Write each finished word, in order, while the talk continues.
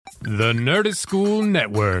The Nerdist School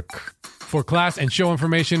Network. For class and show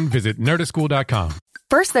information, visit nerdistschool.com.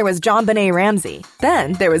 First, there was John Benet Ramsey.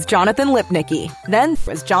 Then, there was Jonathan Lipnicki. Then,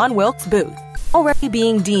 there was John Wilkes Booth. Already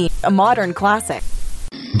being deemed a modern classic.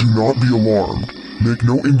 Do not be alarmed. Make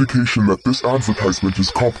no indication that this advertisement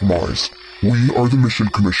is compromised. We are the Mission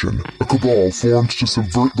Commission, a cabal formed to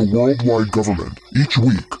subvert the worldwide government. Each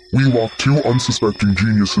week, we lock two unsuspecting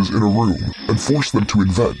geniuses in a room and force them to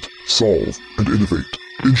invent, solve, and innovate.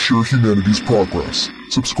 Ensure humanity's progress.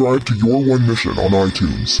 Subscribe to Your One Mission on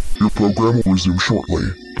iTunes. Your program will resume shortly.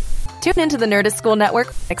 Tune into the Nerdist School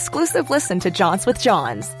Network, exclusive listen to Jaunts with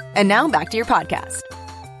Johns. And now back to your podcast.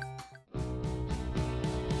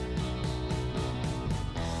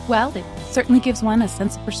 Well, it certainly gives one a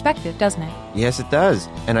sense of perspective, doesn't it? Yes, it does.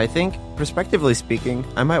 And I think, prospectively speaking,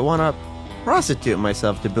 I might want to prostitute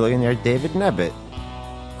myself to billionaire David Nebbit.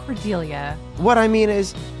 Cordelia. What I mean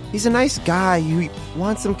is, he's a nice guy who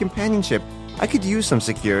wants some companionship. I could use some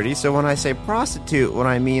security, so when I say prostitute, what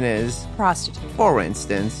I mean is... Prostitute. For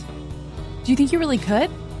instance. Do you think you really could?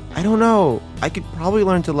 I don't know. I could probably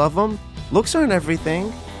learn to love him. Looks aren't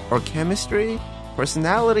everything. Or chemistry.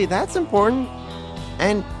 Personality, that's important.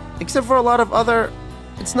 And except for a lot of other...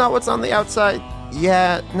 It's not what's on the outside.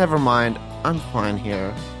 Yeah, never mind. I'm fine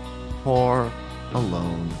here. Poor,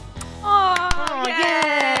 alone. Oh,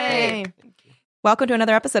 yay! Welcome to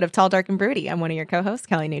another episode of Tall, Dark, and Broody. I'm one of your co-hosts,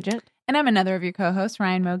 Kelly Nugent. And I'm another of your co-hosts,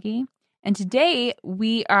 Ryan Mogi. And today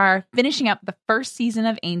we are finishing up the first season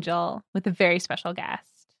of Angel with a very special guest.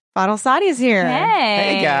 Fadil Sadi is here.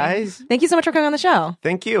 Hey! Hey, guys. Thank you so much for coming on the show.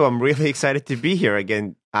 Thank you. I'm really excited to be here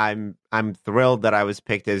again. I'm thrilled that I was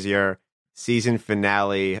picked as your season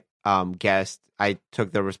finale guest. I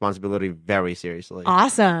took the responsibility very seriously.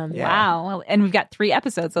 Awesome. Yeah. Wow. Well, and we've got 3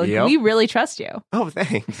 episodes, so Yep. we really trust you. Oh,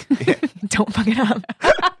 thanks. Yeah. Don't fuck it up.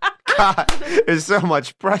 God, there's so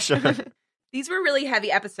much pressure. These were really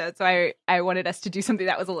heavy episodes, so I wanted us to do something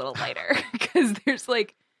that was a little lighter because there's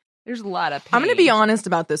a lot of pain. I'm going to be honest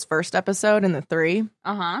about this first episode and the 3.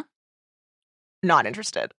 Uh-huh. Not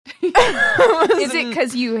interested. Is it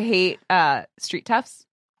because you hate street toughs?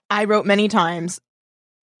 I wrote many times,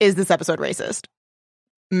 is this episode racist?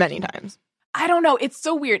 Many times. I don't know. It's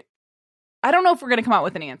so weird. I don't know if we're going to come out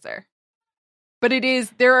with an answer. But it is,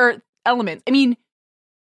 there are elements. I mean,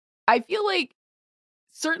 I feel like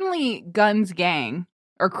certainly Gunn's gang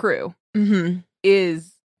or crew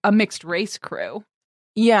is a mixed race crew.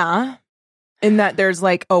 Yeah. In that there's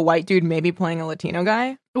like a white dude maybe playing a Latino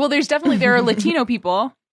guy. Well, there are Latino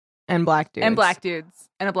people. And black dudes. And black dudes.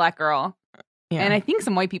 And a black girl. Yeah. And I think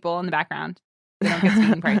some white people in the background. They don't get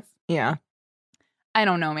speaking parts. Yeah. I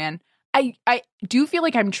don't know, man. I do feel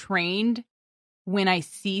like I'm trained when I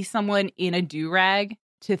see someone in a do-rag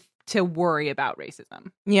to worry about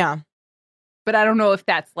racism. Yeah. But I don't know if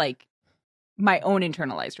that's like my own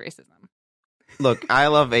internalized racism. Look, I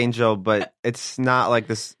love Angel, but it's not like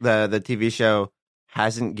this. The TV show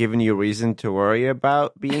hasn't given you a reason to worry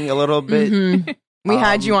about being a little bit. We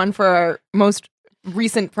had you on for our most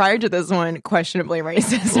recent, prior to this one, questionably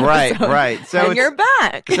racist. Right, episode. right. So and you're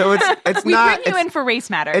back. So it's We not. bring you in for Race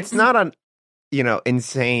Matters. It's not an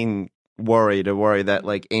insane worry to worry that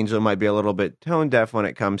like Angel might be a little bit tone deaf when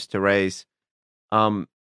it comes to race. I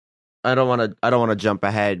don't want to jump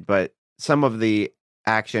ahead, but some of the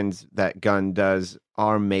actions that Gunn does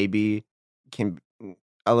are maybe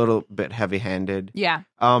a little bit heavy-handed. Yeah.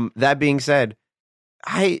 That being said,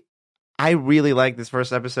 I really like this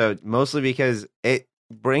first episode mostly because it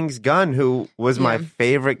brings Gunn, who was my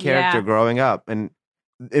favorite character growing up, and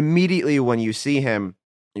immediately when you see him,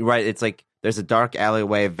 right, it's like there's a dark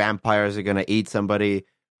alleyway, vampires are gonna eat somebody.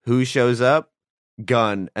 Who shows up?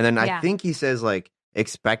 Gunn, and then I think he says like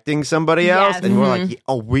expecting somebody else, and we're like,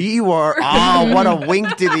 oh, we were, oh, what a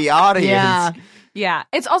wink to the audience. Yeah.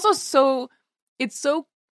 It's also so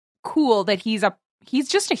cool that he's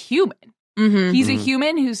just a human. He's a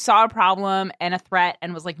human who saw a problem and a threat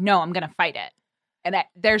and was like, no, I'm gonna fight it. And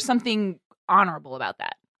there's something honorable about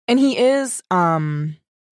that. And he is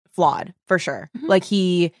flawed, for sure. Like,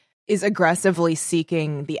 he is aggressively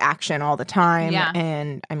seeking the action all the time. Yeah.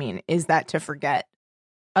 And, I mean, is that to forget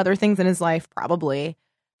other things in his life? Probably.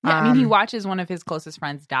 Yeah, I mean, he watches one of his closest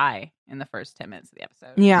friends die in the first 10 minutes of the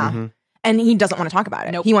episode. Yeah. And he doesn't want to talk about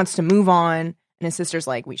it. Nope. He wants to move on. And his sister's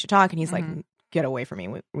like, we should talk. And he's like, get away from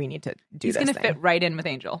me. We need to do He's this going to thing. fit right in with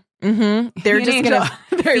Angel. They're He just and going Angel,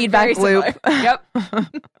 to they're feedback very loop. similar. Yep.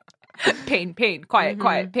 Pain,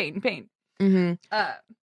 quiet, pain.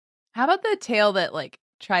 How about the tail that like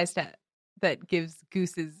that gives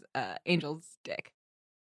Goose's Angel's dick?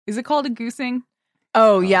 Is it called a goosing?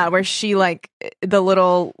 Oh, yeah, where she, like, the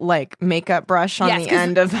little, like, makeup brush on the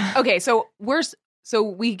end of... Okay, so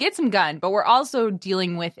we get some Gunn, but we're also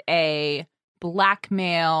dealing with a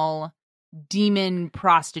blackmail demon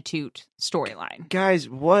prostitute storyline. Guys,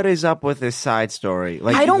 what is up with this side story?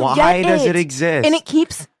 Like, I don't why get does it. it exist? And it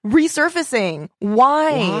keeps resurfacing.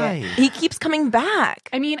 Why? He keeps coming back.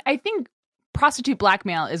 I mean, I think prostitute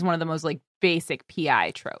blackmail is one of the most, like, basic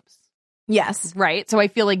PI tropes. Yes. Right? So I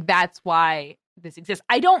feel like that's why this exists.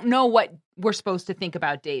 I don't know what we're supposed to think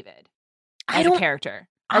about David as a character.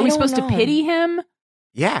 Are we supposed to pity him?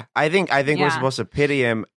 Yeah, I think we're supposed to pity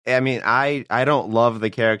him. I mean, I don't love the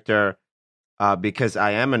character because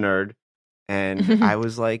I am a nerd, and I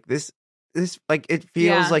was like, this like, it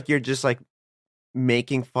feels like you're just like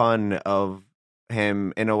making fun of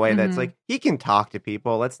him in a way that's like, he can talk to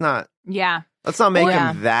people. Let's not make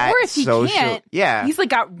him that or if he social. Can't, yeah, he's like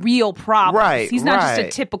got real problems. Right, he's not just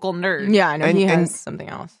a typical nerd. Yeah, I know, he has something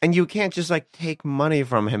else. And you can't just like take money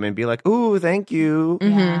from him and be like, "Ooh, thank you."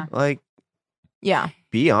 Like,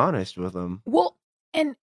 be honest with him. Well,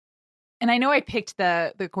 and I know I picked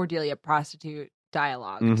the Cordelia prostitute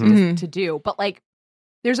dialogue to do, but like,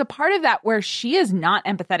 there's a part of that where she is not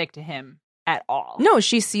empathetic to him at all. No,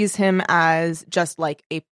 she sees him as just like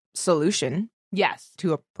a solution. Yes.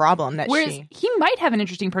 To a problem that Whereas he might have an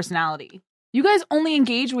interesting personality. You guys only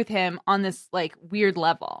engage with him on this like weird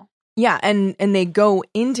level. Yeah, and they go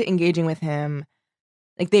into engaging with him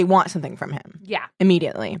like they want something from him. Yeah.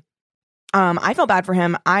 Immediately. I felt bad for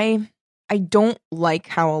him. I don't like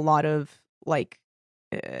how a lot of like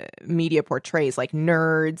media portrays like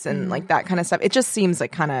nerds and like that kind of stuff. It just seems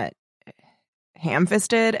like kind of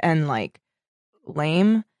ham-fisted and like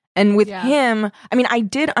lame. And with him, I mean, I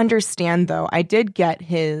did understand, though. I did get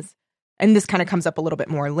his, and this kind of comes up a little bit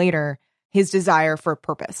more later, his desire for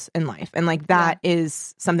purpose in life. And like that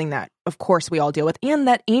is something that, of course, we all deal with. And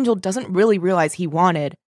that Angel doesn't really realize he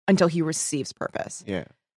wanted until he receives purpose. Yeah.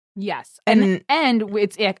 Yes. And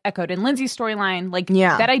it's echoed in Lindsay's storyline. Like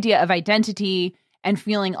that idea of identity and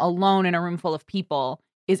feeling alone in a room full of people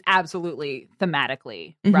is absolutely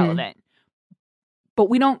thematically relevant. But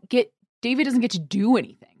David doesn't get to do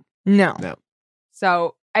anything. No.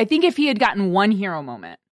 So I think if he had gotten one hero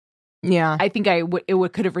moment, I think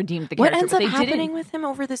it could have redeemed the character. What ends up happening with him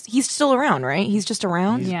over this? He's still around, right? He's just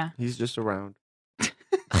around? He's just around.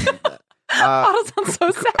 Otto sounds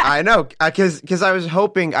so sad. I know, because I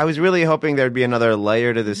was really hoping there'd be another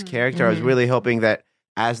layer to this character. I was really hoping that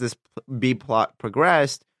as this B plot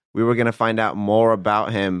progressed, we were going to find out more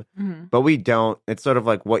about him, but we don't. It's sort of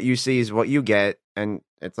like what you see is what you get, and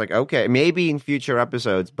it's like, okay, maybe in future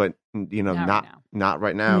episodes, but not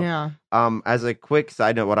right now. Yeah. As a quick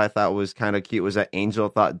side note, what I thought was kind of cute was that Angel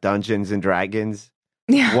thought Dungeons and Dragons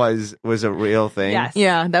was a real thing. Yes.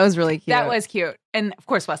 Yeah, that was really cute. That was cute, and of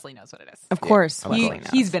course Wesley knows what it is. Of course,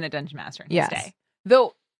 he's been a dungeon master in his day.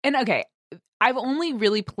 Though, and okay, I've only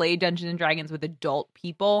really played Dungeons and Dragons with adult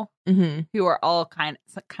people who are all kind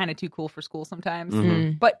of too cool for school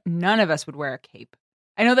sometimes. But none of us would wear a cape.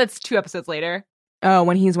 I know that's 2 episodes later. Oh,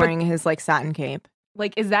 when he's wearing his like satin cape.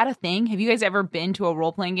 Like, is that a thing? Have you guys ever been to a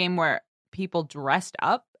role playing game where people dressed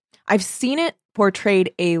up? I've seen it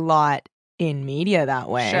portrayed a lot in media that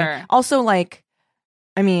way. Sure. Also, like,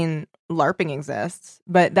 I mean, LARPing exists,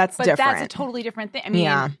 but that's different. That's a totally different thing. I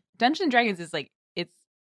mean, Dungeons and Dragons is like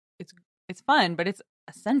it's fun, but it's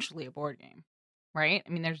essentially a board game, right? I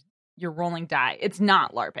mean, you're rolling die. It's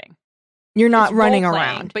not LARPing. You're not running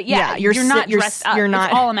around, but you're not dressed up.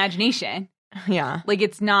 It's all imagination. Yeah, like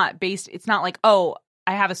it's not like, oh,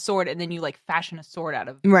 I have a sword, and then you like fashion a sword out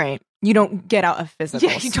of right. You don't get out a physical.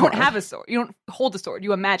 Yeah, you don't have a sword. You don't hold a sword.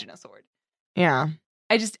 You imagine a sword. Yeah,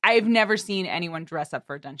 I've never seen anyone dress up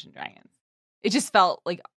for Dungeons & Dragons. It just felt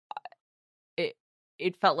like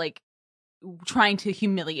it felt like trying to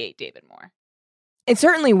humiliate David more. It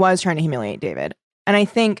certainly was trying to humiliate David. And I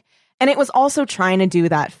think, and it was also trying to do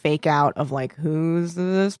that fake out of like, who's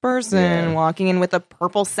this person walking in with a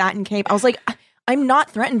purple satin cape? I was like, I'm not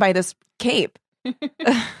threatened by this cape.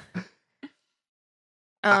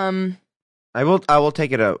 I will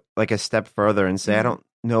take it a step further and say I don't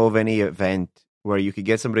know of any event where you could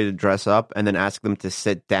get somebody to dress up and then ask them to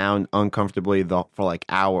sit down uncomfortably for like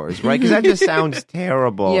hours, right? Because that just sounds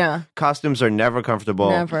terrible. Yeah. Costumes are never comfortable.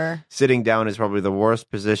 Never. Sitting down is probably the worst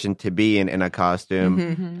position to be in a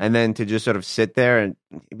costume. And then to just sort of sit there and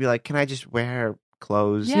be like, can I just wear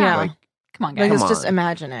clothes? Yeah. Like, come on, guys. Just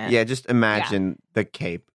imagine it. Yeah, just imagine the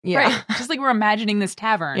cape. Yeah. Right. Just like we're imagining this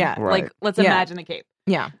tavern. Yeah. Like, let's imagine the cape.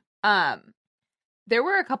 Yeah. There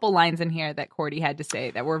were a couple lines in here that Cordy had to say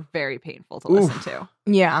that were very painful to listen to.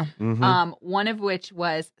 Yeah. Mhm. One of which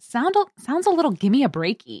was, sounds a little gimme a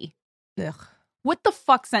breaky. Ugh. What the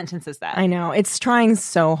fuck sentence is that? I know. It's trying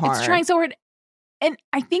so hard. It's trying so hard. And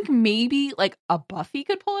I think maybe like a Buffy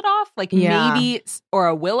could pull it off. Like Yeah. maybe, or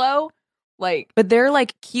a Willow. Like, But they're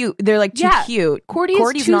like cute. They're like too cute.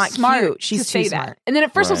 Cordy's too not smart cute. She's to say too that. smart. And then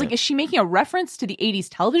at first I was Right. like, is she making a reference to the 80s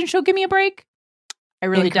television show Give Me a Break? I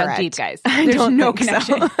really dug Incorrect. deep, guys. I There's don't no think so.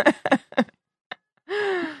 connection.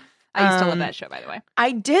 I used to love that show, by the way.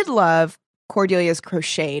 I did love Cordelia's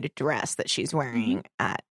crocheted dress that she's wearing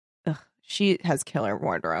at. She has killer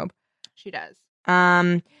wardrobe. She does.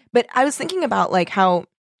 But I was thinking about like how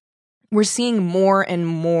we're seeing more and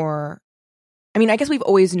more. I mean, I guess we've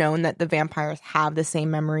always known that the vampires have the same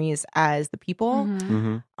memories as the people.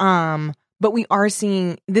 Mhm. Mhm. But we are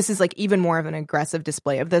seeing this is like even more of an aggressive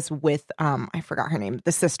display of this with I forgot her name,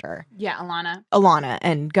 the sister, Yeah, Alana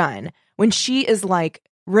and Gunn, when she is like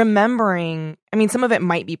remembering. I mean, some of it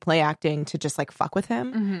might be play acting to just like fuck with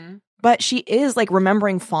him, Mm-hmm. but she is like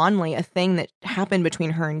remembering fondly a thing that happened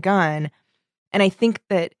between her and Gunn. And I think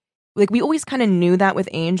that like we always kind of knew that with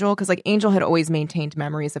Angel, because like Angel had always maintained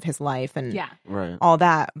memories of his life and Yeah. Right. all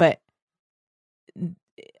that. But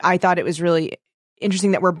I thought it was really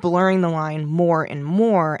interesting that we're blurring the line more and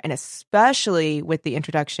more, and especially with the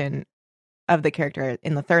introduction of the character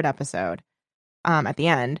in the third episode at the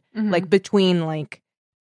end, Mhm. like between like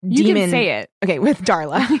You demon. can say it. Okay, with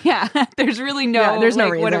Darla. Yeah. There's really no, Yeah, there's no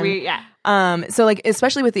like, what are reason. we, yeah. So like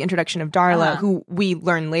especially with the introduction of Darla, Uh-huh. who we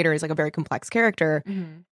learn later is like a very complex character,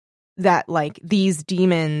 Mhm. that like these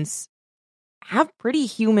demons have pretty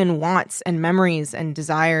human wants and memories and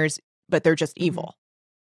desires, but they're just evil.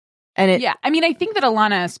 And it, Yeah. I mean, I think that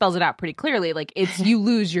Alana spells it out pretty clearly. Like, it's you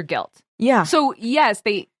lose your guilt. yeah, So, yes,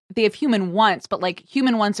 they have human wants, but like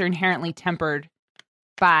human wants are inherently tempered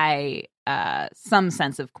by some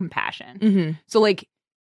sense of compassion. hmm So, like,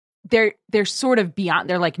 they're sort of beyond,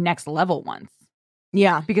 they're like next level ones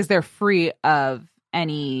yeah. because they're free of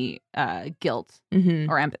any guilt hmm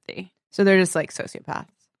or empathy. So they're just like sociopaths,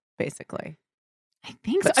 basically. I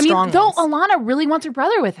think so. But I mean, strong though ones. Alana really wants her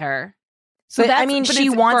brother with her. So But I that's- mean, but she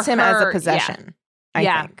it's wants for him as her- a possession. I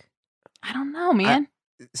Yeah. think. I don't know, man.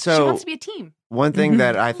 She So wants to be a team. one thing Mhm.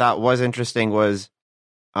 that I thought was interesting was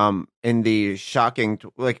in the shocking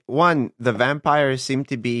like one, the vampires seem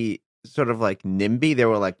to be sort of like NIMBY. They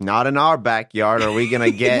were like, not in our backyard are we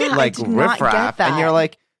gonna get Yeah, I like did not get riffraff. And that. you're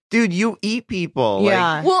like, dude, you eat people.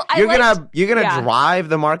 Yeah. Like, Well, you're gonna yeah. drive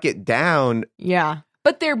the market down. Yeah.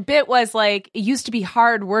 But their bit was like, it used to be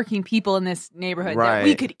hard working people in this neighborhood that we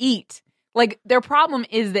Right. could eat. Like, their problem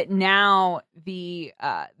is that now the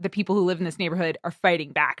people who live in this neighborhood are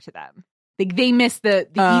fighting back to them. Like, they miss the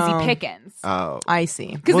Oh. easy pickings. Oh. I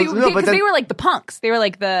see. Because Well, no, but they then- were like the punks. They were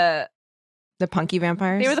like the punky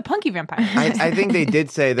vampires. punky vampires. I think they did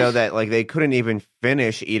say though that like they couldn't even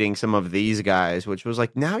finish eating some of these guys, which was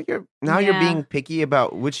like now you're Yeah. being picky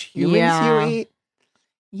about which humans Yeah. you eat.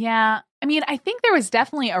 Yeah. I mean, I think there was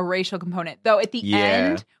definitely a racial component. Though at the Yeah.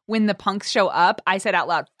 end, when the punks show up, I said out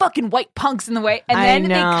loud, fucking white punks in the way. And I then they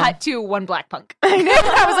know. cut to one black punk. I know.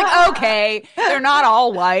 I was like, okay, they're not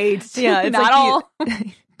all white. Yeah, it's not like all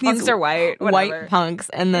these punks are white. Whatever. white punks.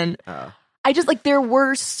 And then Oh. I just like there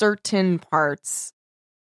were certain parts,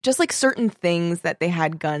 just like certain things that they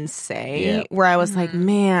had Guns say Yeah. where I was like, Mhm.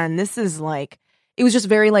 man, this is like, it was just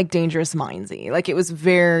very like Dangerous Mindsy. Like it was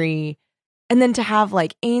very, and then to have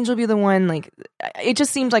like Angel be the one, like it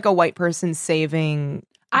just seemed like a white person saving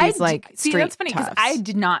these like see, street that's funny because toughs. I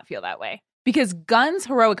did not feel that way. Because Gunn's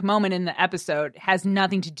heroic moment in the episode has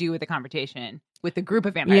nothing to do with the confrontation with the group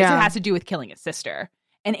of vampires. Yeah. It has to do with killing his sister.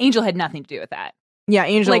 And Angel had nothing to do with that. Yeah,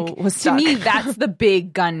 Angel Like, was to stuck. me, that's the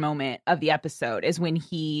big Gunn moment of the episode is when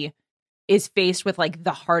he is faced with like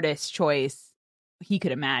the hardest choice he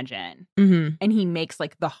could imagine. hmm And he makes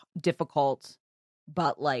like the difficult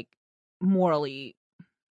but like morally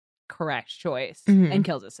correct choice Mhm. and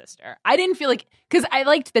kills his sister. I didn't feel like, because I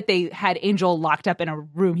liked that they had Angel locked up in a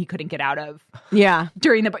room he couldn't get out of Yeah,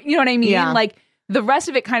 during the, you know what I mean? Yeah. Like the rest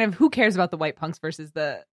of it kind of, who cares about the white punks versus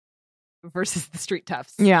the street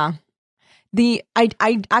toughs? yeah.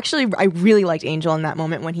 I really liked Angel in that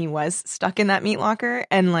moment when he was stuck in that meat locker,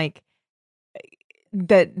 and like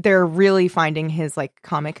that they're really finding his like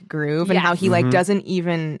comic groove and Yes. how he like Mhm. doesn't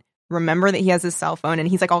even remember that he has his cell phone, and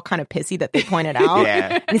he's like all kind of pissy that they pointed out.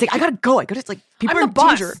 Yeah. And he's like, I gotta go. I gotta, like, people I'm are the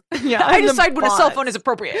boss. in danger. Yeah, I I'm the decide when a cell boss. phone is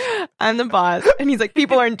appropriate. I'm the boss. And he's like,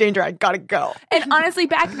 people are in danger. I gotta go. And honestly,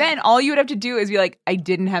 back then, all you would have to do is be like, I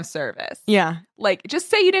didn't have service. Yeah. Like, just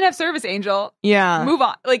say you didn't have service, Angel. Yeah. Move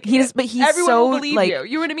on. Like, But he's everyone so, will believe like, you.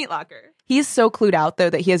 You were in a meat locker. he's so clued out, though,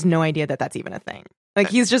 that he has no idea that that's even a thing. Like,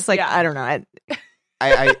 he's just like, Yeah. I don't know.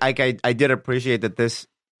 I did appreciate that this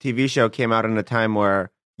TV show came out in a time where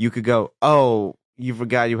you could go, oh, you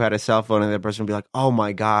forgot you had a cell phone, and the person would be like, oh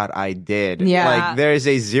my God, I did. Yeah. Like, there is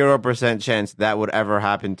a 0% chance that would ever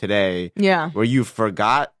happen today. Yeah. Where you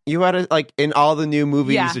forgot you had a, like, in all the new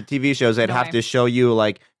movies Yeah. or TV shows, they'd No have way. to show you,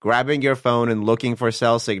 like, grabbing your phone and looking for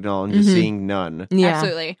cell signal and just seeing none. Yeah.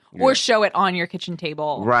 Absolutely. Yeah. Or show it on your kitchen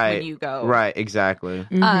table Right. when you go. Right, exactly.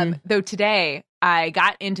 Mhm. Though today, I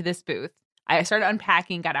got into this booth. I started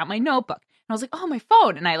unpacking, got out my notebook. And I was like, oh, my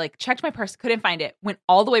phone. And I like checked my purse, couldn't find it. Went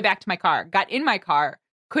all the way back to my car, got in my car,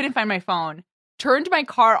 couldn't find my phone, turned my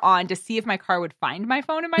car on to see if my car would find my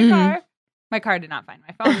phone in my car. My car did not find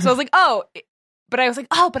my phone. So I was like, but I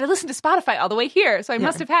listened to Spotify all the way here. So I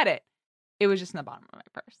must have had it. It was just in the bottom of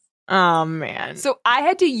my purse. Oh, man. So I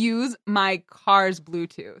had to use my car's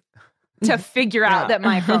Bluetooth to figure out that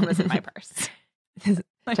my phone was in my purse.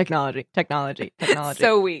 Technology.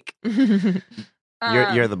 So weak.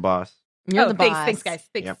 You're the boss. You're the boss. Thanks, guys.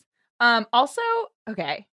 Thanks. Yep. Also,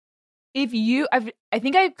 okay. I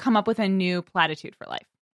think I've come up with a new platitude for life.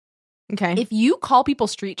 Okay. If you call people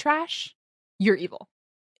street trash, you're evil.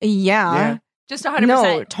 Yeah. Yeah. Just 100%.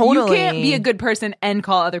 No, totally. You can't be a good person and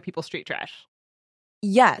call other people street trash.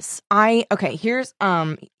 Yes. Here's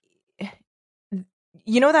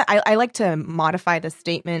you know that I like to modify the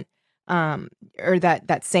statement or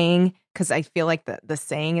that saying, because I feel like the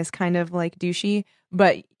saying is kind of like douchey,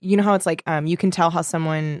 but you know how it's like you can tell how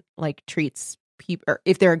someone like treats people, or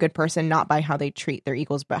if they're a good person, not by how they treat their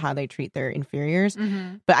equals but how they treat their inferiors.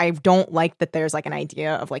 But I don't like that there's like an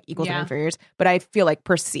idea of like equals and inferiors, but I feel like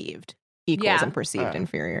perceived equals and perceived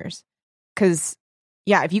inferiors. Because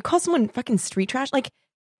if you call someone fucking street trash, like,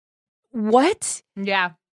 what?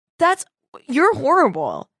 Yeah. You're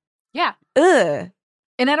horrible. Yeah. Ugh.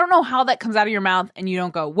 And I don't know how that comes out of your mouth and you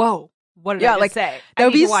don't go, whoa, what did I just say? That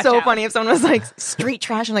would be so out. funny if someone was like, street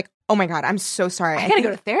trash. I'm like, oh my God, I'm so sorry. I gotta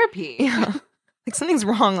go to therapy. Yeah. Like, something's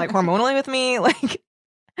wrong, like, hormonally with me. Like,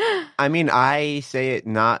 I mean, I say it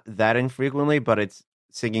not that infrequently, but it's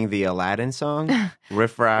singing the Aladdin song,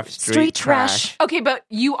 Riff Raff Street Trash. Okay, but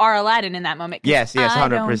you are Aladdin in that moment. Yes,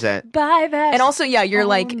 100%. Buy that. and also, you're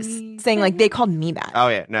like Only saying like, they called me that. Oh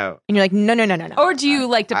yeah, no. And you're like, no. Or do you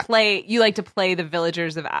like to play? You like to play the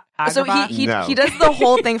villagers of Agrabah? So he No. he does the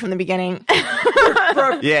whole thing from the beginning.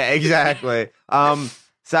 Yeah, exactly.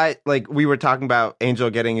 So we were talking about Angel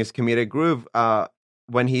getting his comedic groove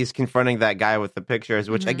when he's confronting that guy with the pictures,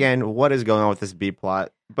 which again, what is going on with this B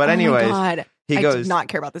plot? But anyways, oh my God. he I goes, did not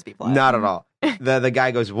care about this B plot. not at all. The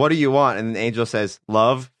guy goes, what do you want? And Angel says,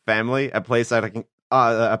 love, family, a place that I can,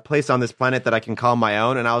 a place on this planet that I can call my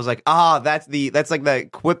own. And I was like, that's like the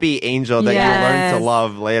quippy Angel that you learn to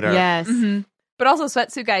love later. Yes. Mm-hmm. But also,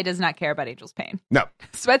 Sweatsuit Guy does not care about Angel's pain. No.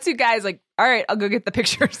 Sweatsuit Guy is like, all right, I'll go get the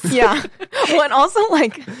pictures. Yeah. Well, and also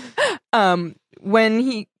like,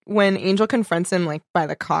 when Angel confronts him like by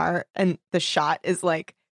the car, and the shot is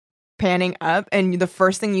like panning up, and the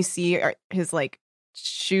first thing you see are his like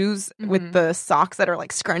shoes with the socks that are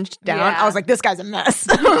like scrunched down. Yeah. I was like, this guy's a mess.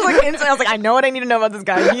 I was like, instantly, I was like, I know what I need to know about this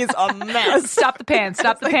guy. He's a mess. Stop the pan.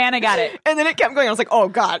 Stop the pan. I got it. And then it kept going. I was like, oh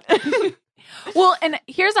God. Well, and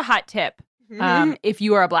here's a hot tip. If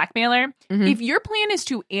you are a blackmailer, if your plan is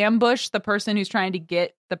to ambush the person who's trying to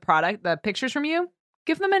get the pictures from you,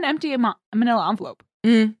 give them an empty manila envelope.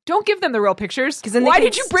 Don't give them the real pictures. Then why they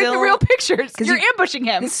did you bring the real pictures? You're ambushing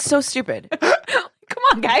him. It's so stupid. Come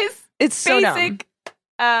on, guys. It's so basic.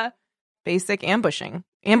 Basic ambushing.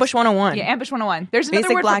 Ambush 101. Yeah, ambush 101. There's another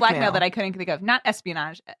Basic word for blackmail blackmail that I couldn't think of. Not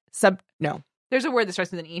espionage. No. There's a word that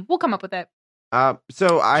starts with an E. We'll come up with it.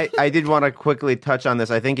 So I did want to quickly touch on this.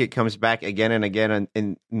 I think it comes back again and again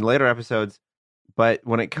in later episodes. But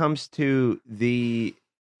when it comes to the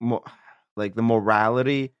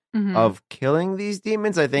morality of killing these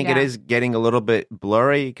demons, I think it is getting a little bit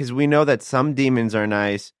blurry, because we know that some demons are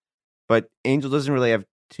nice, but Angel doesn't really have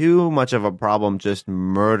too much of a problem just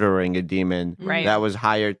murdering a demon that was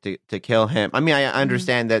hired to kill him. I mean, I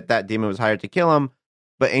understand that demon was hired to kill him,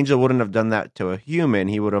 but Angel wouldn't have done that to a human.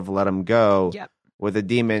 He would have let him go. Yep. With a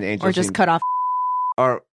demon, Angel Or just cut off.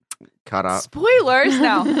 Or cut off. Spoilers.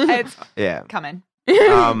 No, it's coming.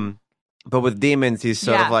 But with demons, he's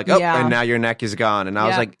sort of like, and now your neck is gone. And I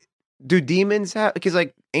was like, do demons have? Because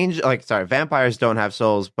like vampires don't have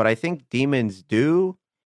souls, but I think demons do.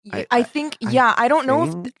 I think I don't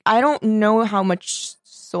know I don't know how much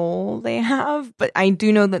soul they have, but I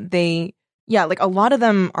do know that they like a lot of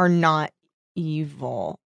them are not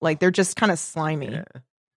evil. Like they're just kind of slimy. Yeah.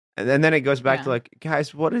 And then it goes back to like,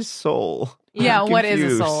 guys, what is soul? Yeah, what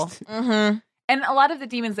is a soul? Mm-hmm. And a lot of the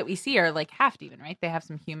demons that we see are like half demon, right? They have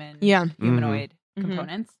some humanoid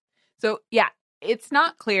components. So yeah, it's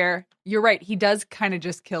not clear. You're right. He does kind of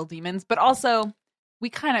just kill demons, but also we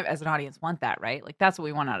kind of, as an audience, want that, right? Like that's what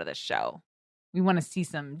we want out of this show. We want to see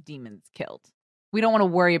some demons killed. We don't want to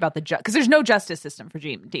worry about because there's no justice system for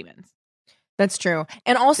demons. That's true.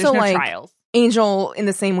 And also there's no like trials. Angel, in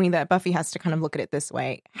the same way that Buffy has to kind of look at it this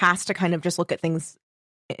way, has to kind of just look at things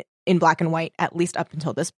in black and white, at least up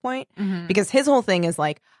until this point. Mm-hmm. Because his whole thing is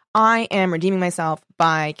like, I am redeeming myself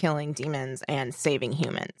by killing demons and saving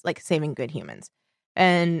humans, like saving good humans.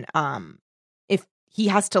 And if he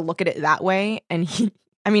has to look at it that way, and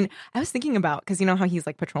I was thinking about, because you know how he's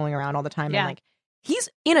like patrolling around all the time, and like he's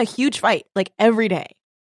in a huge fight, like every day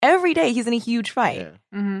he's in a huge fight.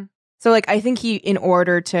 Yeah. Mm-hmm. So like I think he, in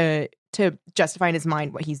order to justify in his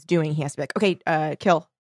mind what he's doing, he has to be like, okay, kill,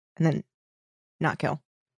 and then not kill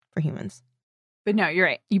for humans. But no, you're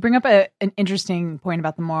right. You bring up an interesting point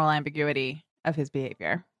about the moral ambiguity of his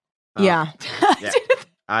behavior. Yeah.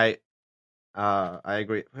 I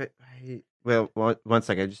agree. Well, one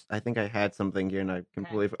second. I think I had something here and I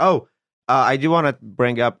completely... I do want to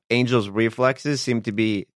bring up Angel's reflexes seem to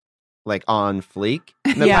be like on fleek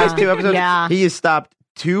in the past 2 episodes. Yeah. He has stopped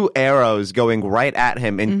 2 arrows going right at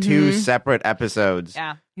him in 2 separate episodes.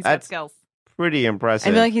 Yeah, he's got skills. Pretty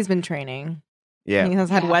impressive. I feel like he's been training. Yeah. He has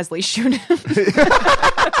had Wesley shoot him.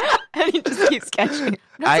 And he just keeps catching.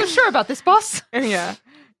 Not so sure about this, boss. Yeah.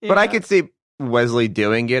 But I could see Wesley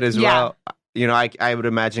doing it as well. You know, I would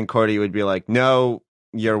imagine Cordy would be like, no,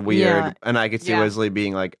 you're weird. Yeah. And I could see Wesley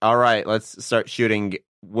being like, all right, let's start shooting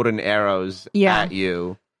wooden arrows at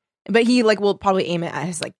you. But he like will probably aim it at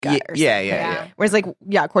his like gut or something. Yeah. Whereas like,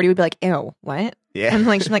 Cordy would be like, ew, what? Yeah. And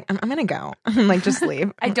like she's like, I'm gonna go. And like just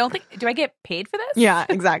leave. Do I get paid for this? Yeah,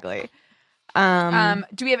 exactly.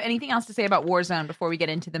 Do we have anything else to say about Warzone before we get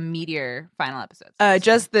into the meteor final episodes?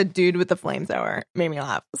 Just the dude with the flamethrower made me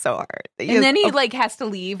laugh so hard. Then he like has to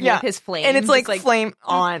leave with his flame, and it's like flame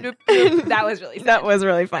on. That was really sad. That was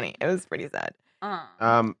really funny. It was pretty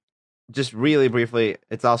sad. Just really briefly,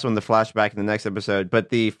 it's also in the flashback in the next episode, but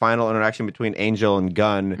the final interaction between Angel and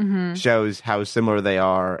Gunn shows how similar they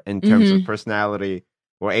are in terms of personality.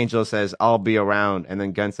 Where Angel says, "I'll be around," and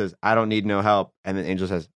then Gunn says, "I don't need no help," and then Angel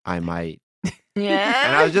says, "I might." Yeah.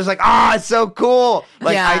 And I was just like, it's so cool.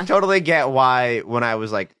 Like, I totally get why when I was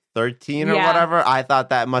like 13 or whatever, I thought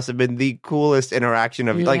that must have been the coolest interaction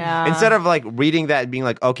of like, instead of like reading that and being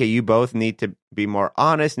like, okay, you both need to be more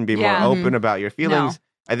honest and be more open about your feelings.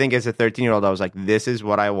 No. I think as a 13-year-old, I was like, this is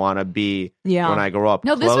what I want to be when I grow up.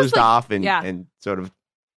 No, this closed was like, off and sort of.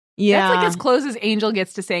 Yeah. That's like as close as Angel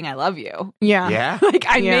gets to saying I love you. Yeah. Yeah. Like,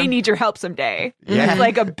 I may need your help someday. Yeah. It's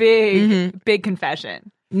like a big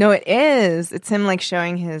confession. No, it is. It's him like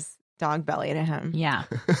showing his dog belly to him. Yeah.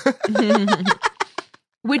 And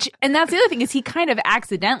that's the other thing is he kind of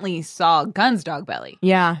accidentally saw Gunn's dog belly.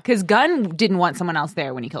 Yeah. Because Gunn didn't want someone else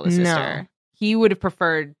there when he killed his sister. No. He would have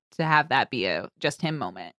preferred to have that be a just him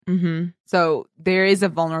moment. Mm-hmm. So there is a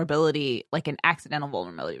vulnerability, like an accidental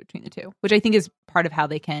vulnerability between the two, which I think is part of how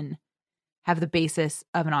they can have the basis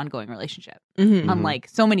of an ongoing relationship. Mm-hmm. Unlike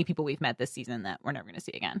so many people we've met this season that we're never going to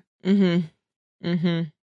see again. Mm-hmm. Mm-hmm.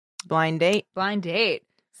 Blind date.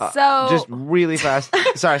 So just really fast.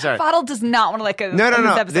 Sorry. Fadl does not want to let go.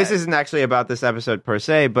 No. This isn't actually about this episode per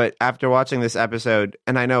se, but after watching this episode,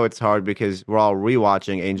 and I know it's hard because we're all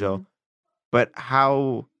rewatching Angel, but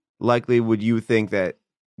how likely would you think that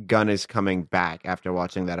Gunn is coming back after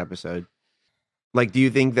watching that episode? Like, do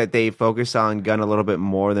you think that they focus on Gunn a little bit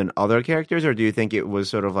more than other characters, or do you think it was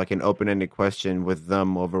sort of like an open-ended question with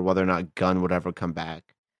them over whether or not Gunn would ever come back?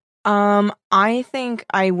 I think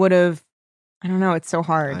I would have. I don't know. It's so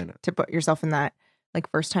hard to put yourself in that like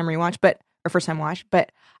first time watch, but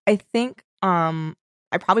I think I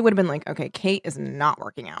probably would have been like, okay, Kate is not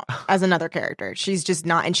working out as another character. She's just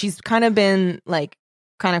not, and she's kind of been like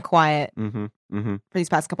kind of quiet for these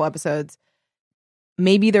past couple episodes.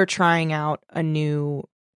 Maybe they're trying out a new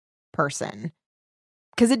person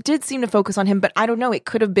because it did seem to focus on him, but I don't know. It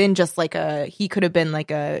could have been just like he could have been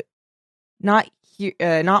like not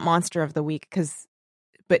monster of the week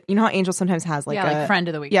but you know how Angel sometimes has like like friend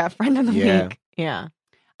of the week. Yeah, friend of the week. Yeah.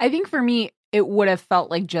 I think for me, it would have felt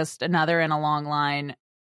like just another in a long line.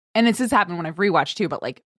 And this has happened when I've rewatched too, but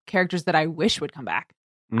like characters that I wish would come back.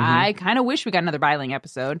 I kind of wish we got another Bailing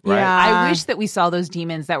episode. Right. Yeah. I wish that we saw those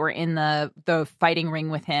demons that were in the fighting ring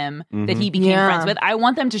with him that he became friends with. I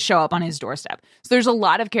want them to show up on his doorstep. So there's a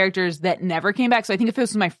lot of characters that never came back. So I think if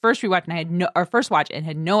this was my first rewatch and I had first watch and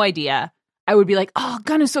had no idea, I would be like, oh,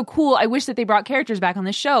 Gunn is so cool. I wish that they brought characters back on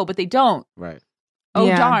the show, but they don't. Right. Oh,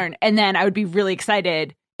 darn. And then I would be really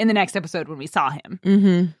excited in the next episode when we saw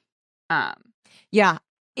him. Yeah.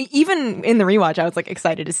 Even in the rewatch, I was like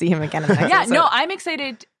excited to see him again in the next episode. No, I'm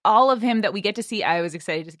excited. All of him that we get to see, I was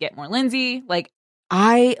excited to get more Lindsay. Like,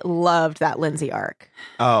 I loved that Lindsay arc.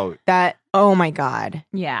 Oh, Oh my God.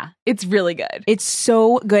 yeah, it's really good. It's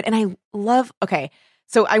so good. And I love, okay.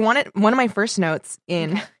 So I wanted, one of my first notes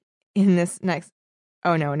in this next,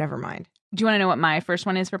 oh no, never mind. Do you want to know what my first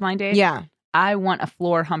one is for Blind Date? Yeah. I want a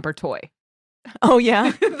floor humper toy. Oh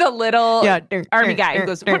yeah. The little Yeah. army guy who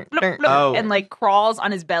goes Oh. and like crawls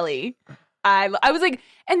on his belly. I was like,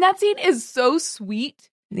 and that scene is so sweet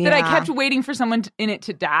that I kept waiting for someone in it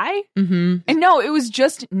to die. Mm-hmm. And no, it was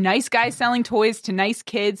just nice guys selling toys to nice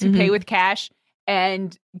kids who pay with cash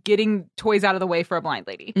and getting toys out of the way for a blind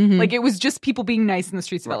lady. Like, it was just people being nice in the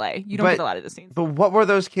streets of LA. You don't get a lot of those scenes. But what were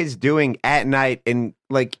those kids doing at night? And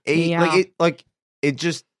like, it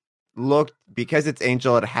just looked, because it's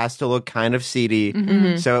Angel, it has to look kind of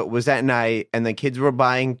seedy. So it was at night, and the kids were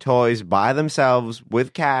buying toys by themselves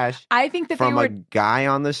with cash. I think that from they were a guy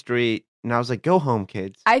on the street, and I was like, "Go home,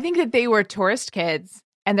 kids." I think that they were tourist kids,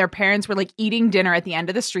 and their parents were like eating dinner at the end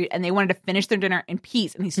of the street, and they wanted to finish their dinner in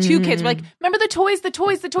peace. And these two kids were like, "Remember the toys, the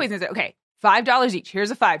toys, the toys." And they said, "Okay, $5 each.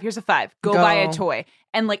 Here's a $5. Go buy a toy."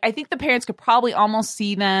 And like, I think the parents could probably almost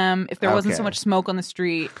see them if there wasn't so much smoke on the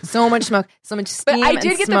street. So much smoke, so much steam. But I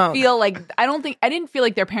did get smoke. the feel like I didn't feel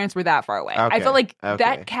like their parents were that far away. I felt like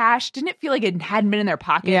that cash didn't feel like it hadn't been in their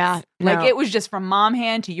pockets. Yeah, like it was just from mom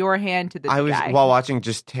hand to your hand to the I was, guy. while watching,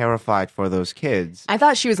 just terrified for those kids. I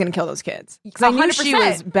thought she was going to kill those kids because I knew she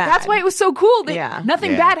was bad. That's why it was so cool that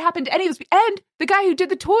nothing bad happened to any of those. And the guy who did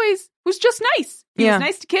the toys was just nice. He was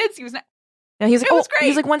nice to kids. He was nice. And he was like, was great. He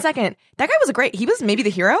was like, 1 second. That guy was he was maybe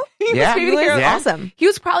the hero. He was awesome. He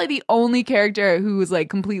was probably the only character who was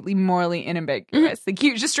like completely morally ambiguous. Like,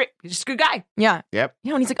 he was just straight. He was just a good guy. Yeah. Yep.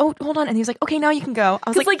 You know, and he's like, oh, hold on. And he was like, okay, now you can go.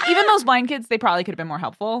 I was like even those blind kids, they probably could have been more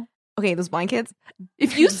helpful. Okay, those blind kids.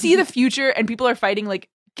 If you see the future and people are fighting, like,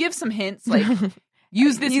 give some hints. Like,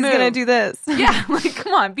 use this He's move. going to do this. Yeah. Like,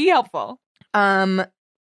 come on, be helpful. But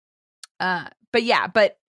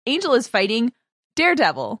Angel is fighting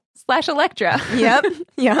Daredevil / Elektra. Yep.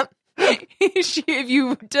 If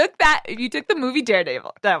you took the movie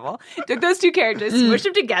Daredevil, took those two characters, smushed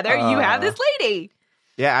them together, you have this lady.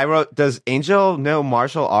 Yeah, I wrote, "Does Angel know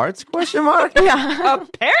martial arts?" ? Yeah.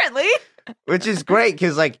 Apparently. Which is great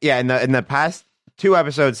because, like, yeah, in the past 2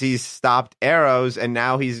 episodes, he's stopped arrows and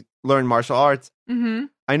now he's learned martial arts. Mm-hmm.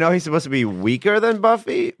 I know he's supposed to be weaker than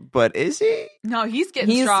Buffy, but is he? No, he's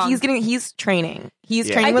getting strong. He's training. He's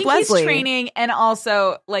training with Leslie. He's training, and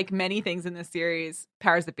also, like many things in this series,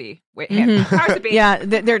 powers that be. Powers that be. Yeah,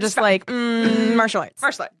 they're just like martial arts.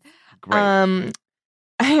 Martial arts. Great.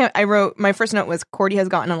 I wrote, my first note was Cordy has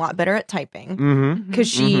gotten a lot better at typing because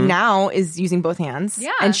she now is using both hands.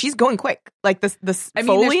 Yeah, and she's going quick. Like this I mean,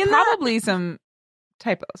 Foley there's in probably some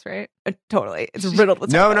typos, right? Totally, it's riddled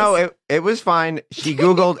with typos. No, it was fine. She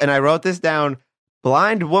Googled, and I wrote this down: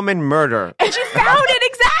 blind woman murder. And she found it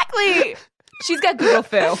exactly. She's got Google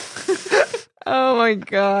Phil. Oh my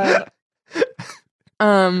god.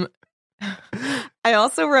 I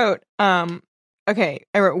also wrote, okay,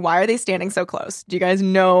 I wrote, why are they standing so close? Do you guys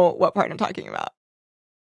know what part I'm talking about?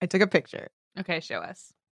 I took a picture. Okay, show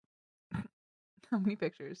us. How many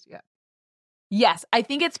pictures? Yeah. Yes, I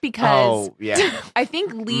think it's because I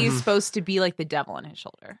think Lee is supposed to be like the devil on his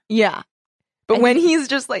shoulder. Yeah. But when he's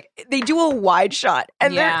just like, they do a wide shot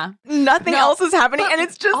and nothing else is happening. And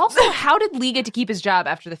it's just. Also, how did Lee get to keep his job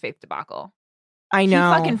after the Faith debacle? I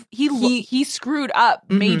know. He screwed up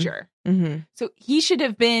major. So he should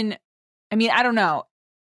have been. I mean, I don't know.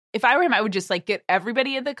 If I were him, I would just like get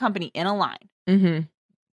everybody in the company in a line.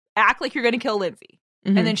 Act like you're going to kill Lindsay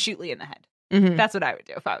and then shoot Lee in the head. That's what I would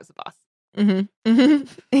do if I was the boss.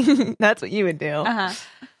 That's what you would do.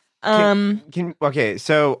 Okay,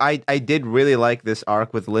 so I did really like this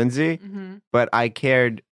arc with Lindsay, but I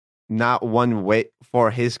cared not one whit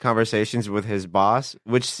for his conversations with his boss,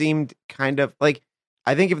 which seemed kind of like,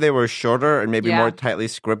 I think if they were shorter and maybe more tightly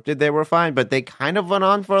scripted, they were fine, but they kind of went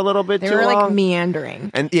on for a little bit too long. They were like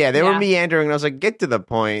meandering. And they were meandering, and I was like, get to the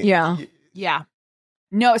point. Yeah. Yeah.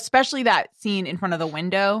 No, especially that scene in front of the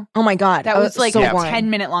window. Oh my God. That was like so a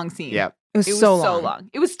 10-minute long scene. Yeah. It was so long.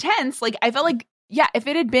 It was tense. Like, I felt like, if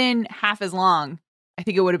it had been half as long, I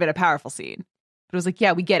think it would have been a powerful scene. But it was like,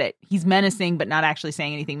 yeah, we get it. He's menacing, but not actually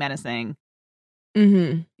saying anything menacing.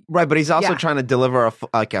 Mm-hmm. Right, but he's also trying to deliver a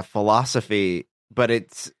philosophy, but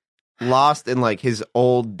it's lost in like his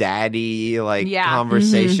old daddy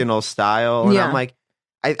conversational style. And I'm like,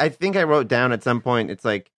 I think I wrote down at some point, it's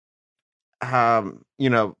like,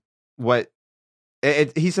 what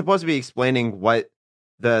he's supposed to be explaining what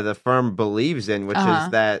the firm believes in, which is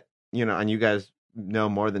that, and you guys know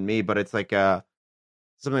more than me, but it's like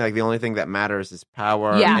something like the only thing that matters is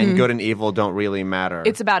power, and good and evil don't really matter.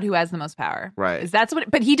 It's about who has the most power. Right.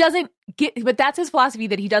 But he doesn't but that's his philosophy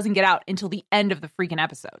that he doesn't get out until the end of the freaking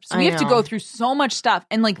episode. So we have to go through so much stuff.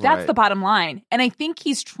 And like, that's the bottom line. And I think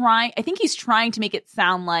he's trying to make it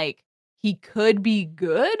sound like he could be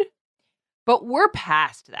good, but we're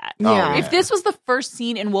past that. Yeah. If this was the first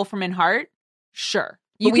scene in Wolfram and Hart, sure.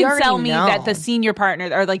 You can tell me that the senior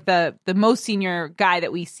partner or like the most senior guy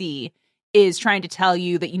that we see is trying to tell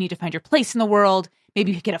you that you need to find your place in the world.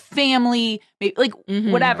 Maybe you get a family, maybe like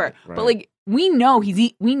whatever. Right. But like we know he's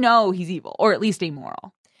evil or at least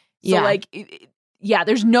amoral. So like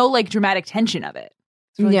there's no like dramatic tension of it.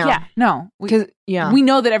 So like, we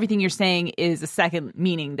know that everything you're saying is a second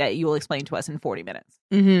meaning that you will explain to us in 40 minutes.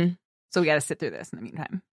 Mm-hmm. So we got to sit through this in the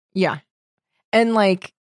meantime. Yeah, and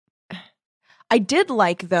like I did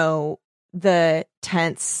like though the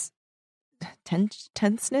tension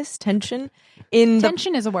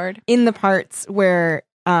Is a word in the parts where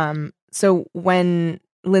so when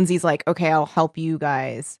Lindsay's like, okay, I'll help you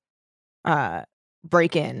guys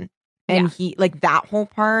break in, and he like that whole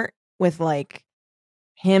part with like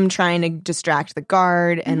him trying to distract the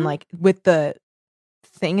guard and like with the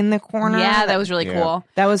thing in the corner. Yeah, that was really cool.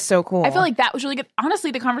 That was so cool. I feel like that was really good.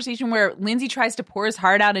 Honestly, the conversation where Lindsay tries to pour his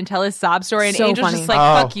heart out and tell his sob story, and So Angel's funny. just like,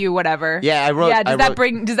 "Fuck you, whatever." Yeah, I wrote. Does that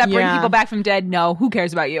bring people back from dead? No. Who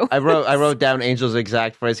cares about you? I wrote down Angel's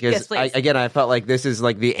exact phrase because Yes, I felt like this is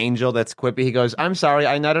like the Angel that's quippy. He goes, "I'm sorry,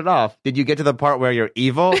 I nutted off. Did you get to the part where you're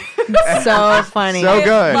evil?" So funny. So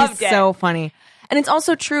good. Loved it. So funny. And it's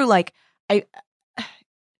also true, like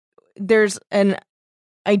there's an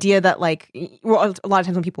idea that like a lot of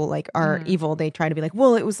times when people like are evil, they try to be like,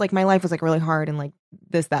 well, it was like my life was like really hard and like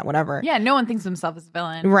this, that, whatever. Yeah, no one thinks of himself as a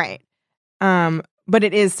villain. Right. But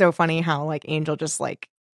it is so funny how like Angel just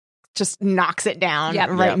knocks it down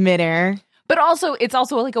midair. But also, it's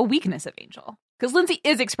also like a weakness of Angel because Lindsay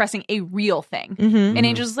is expressing a real thing, Mm-hmm. and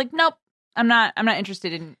Angel's just like, nope, I'm not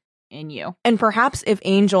interested in you. And perhaps if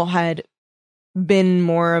Angel had been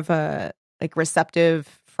more of a like receptive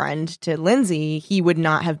friend to Lindsay, he would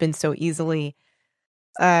not have been so easily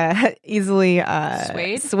swayed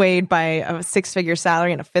by a 6-figure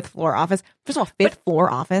salary and a 5th floor office. First of all, 5th floor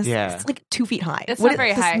office. Yeah. It's like 2 feet high. It's not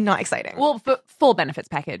very high. Not exciting. Well, full benefits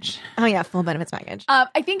package. Oh yeah, full benefits package.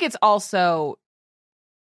 I think it's also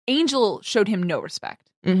Angel showed him no respect.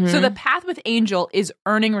 Mm-hmm. So the path with Angel is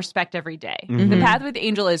earning respect every day. Mm-hmm. The path with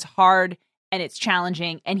Angel is hard and it's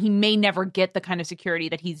challenging, and he may never get the kind of security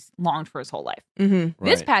that he's longed for his whole life. Mm-hmm.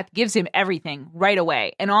 This path gives him everything right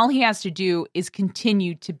away, and all he has to do is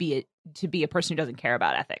continue to be a person who doesn't care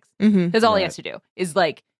about ethics. Mm-hmm. That's all he has to do is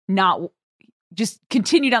like not just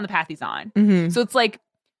continue down the path he's on. Mm-hmm. So it's like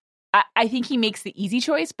I think he makes the easy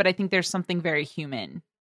choice, but I think there's something very human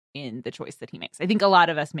in the choice that he makes. I think a lot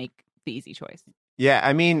of us make the easy choice. Yeah,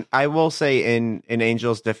 I mean, I will say in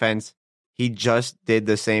Angel's defense, he just did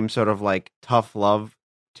the same sort of like tough love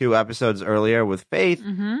 2 episodes earlier with Faith,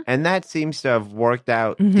 and that seems to have worked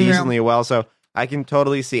out decently well. So I can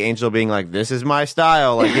totally see Angel being like, "This is my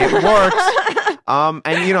style, like it works."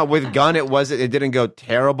 And with Gunn, it didn't go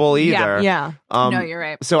terrible either. Yeah. No, you're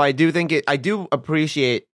right. So I do think I do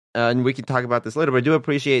appreciate, and we can talk about this later, but I do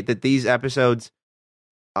appreciate that these episodes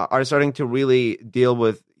are starting to really deal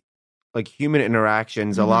with like human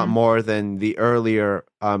interactions a lot more than the earlier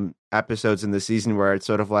episodes in the season where it's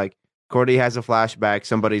sort of like Cordy has a flashback,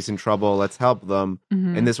 somebody's in trouble, let's help them.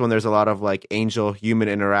 And this one, there's a lot of like Angel human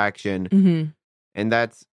interaction, and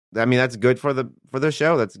that's good for the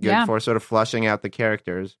show. That's good for sort of fleshing out the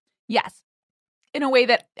characters. Yes, in a way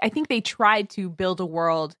that I think they tried to build a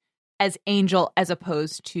world as Angel as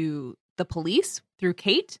opposed to the police through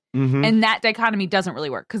Kate, and that dichotomy doesn't really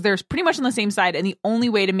work because they're pretty much on the same side, and the only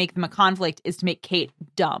way to make them a conflict is to make Kate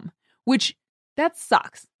dumb, which that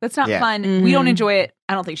sucks. That's not fun. We don't enjoy it.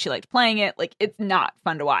 I don't think she liked playing it. Like, it's not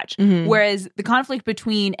fun to watch. Whereas the conflict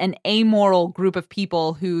between an amoral group of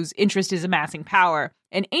people whose interest is amassing power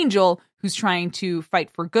and Angel, who's trying to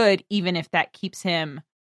fight for good, even if that keeps him,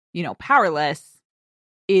 powerless,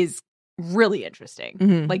 is really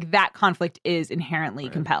interesting. Like, that conflict is inherently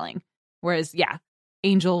compelling. Whereas,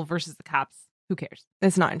 Angel versus the cops, who cares?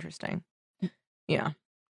 It's not interesting. Yeah.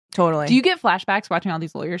 Totally. Do you get flashbacks watching all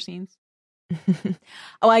these lawyer scenes?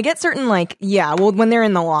 Oh, I get certain when they're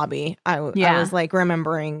in the lobby, I was like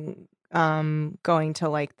remembering going to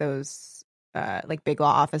like those like big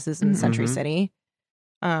law offices in Century City.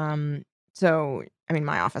 So I mean,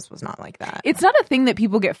 my office was not like that. It's not a thing that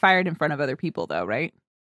people get fired in front of other people, though, right?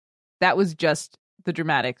 That was just the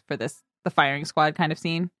dramatics for the firing squad kind of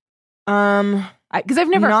scene. Because I've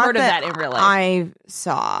never heard of that in real life.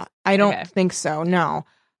 I don't think so. No.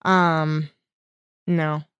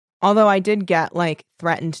 No. Although I did get like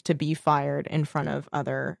threatened to be fired in front of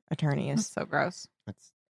other attorneys. That's so gross.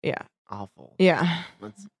 That's yeah, awful. Yeah,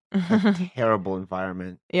 that's a terrible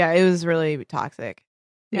environment. Yeah, it was really toxic.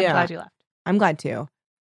 Yeah, I'm glad you left. I'm glad too.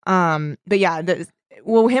 But yeah,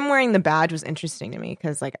 him wearing the badge was interesting to me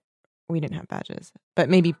because like we didn't have badges, but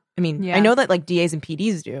maybe I know that like DAs and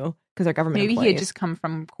PDs do because they're government. Maybe employees. He had just come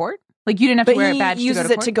from court. Like you didn't have to wear a badge. He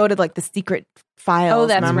uses it to go to like the secret files. Oh,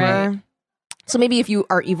 that's remember? right. So maybe if you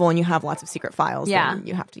are evil and you have lots of secret files, then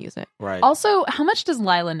you have to use it. Right. Also, how much does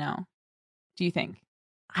Lila know? Do you think?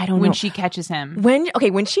 I don't know. When she catches him. When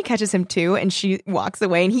she catches him too and she walks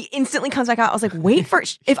away and he instantly comes back out, I was like, wait for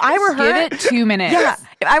if I were her. Give it 2 minutes. Yeah.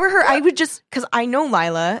 If I were her, I would just, because I know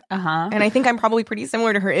Lila. Uh-huh. And I think I'm probably pretty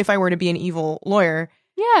similar to her if I were to be an evil lawyer.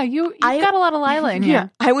 Yeah, you've got a lot of Lila in you. Yeah.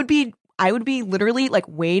 I would be literally like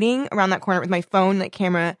waiting around that corner with my phone, like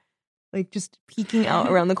camera, like just peeking out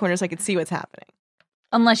around the corner so I could see what's happening.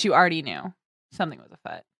 Unless you already knew something was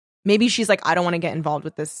afoot. Maybe she's like, I don't want to get involved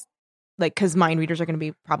with this, like, because mind readers are going to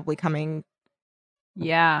be probably coming.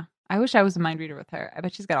 Yeah. I wish I was a mind reader with her. I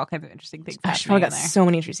bet she's got all kinds of interesting things happening. She's probably got so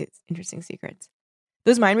many interesting secrets.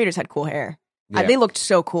 Those mind readers had cool hair. Yeah. They looked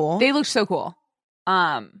so cool.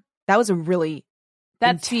 That was a really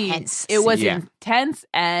intense scene. It was intense,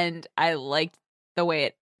 and I liked the way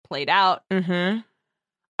it played out. Mm-hmm.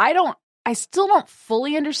 I still don't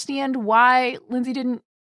fully understand why Lindsay didn't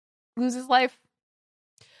lose his life.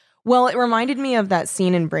 Well, it reminded me of that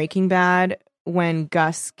scene in Breaking Bad when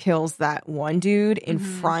Gus kills that one dude in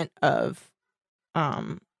front of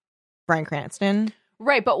Bryan Cranston.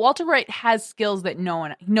 Right, but Walter White has skills that no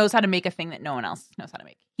one knows how to make a thing that no one else knows how to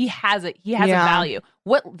make. He has it. He has a value.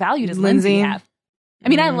 What value does Lindsay have? I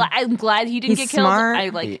mean, I'm glad he didn't get killed.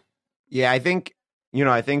 Smart. Yeah, I think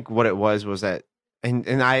what it was that,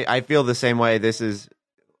 and I feel the same way. This is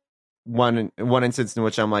one instance in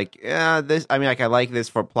which I'm like, yeah, this. I mean, like I like this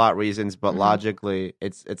for plot reasons, but logically,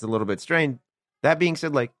 it's a little bit strained. That being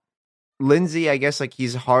said, like Lindsay, I guess like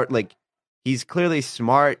he's he's clearly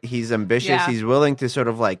smart. He's ambitious. Yeah. He's willing to sort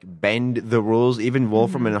of like bend the rules, even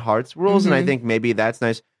Wolfram and Hart's rules, and I think maybe that's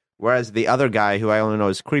nice. Whereas the other guy, who I only know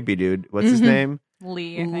is creepy dude, what's his name?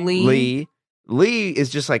 Lee, I think. Lee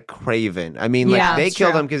is just like craven. I mean, like they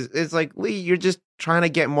killed him because it's like, Lee, you're just trying to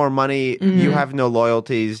get more money. You have no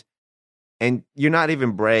loyalties, and you're not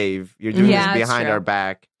even brave. You're doing this behind our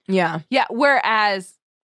back. Yeah. Yeah. Whereas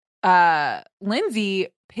Lindsay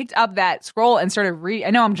picked up that scroll and started reading.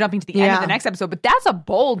 I know I'm jumping to the end of the next episode, but that's a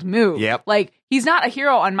bold move. Yep. Like, he's not a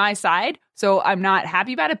hero on my side, so I'm not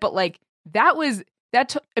happy about it. But like, Lila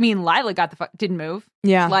got didn't move.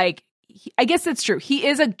 Yeah. Like, I guess that's true. He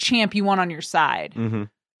is a champ you want on your side. Mm-hmm.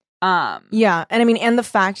 Yeah, and I mean, and the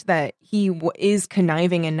fact that he is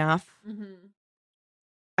conniving enough.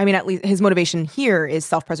 I mean, at least his motivation here is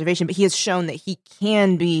self-preservation, but he has shown that he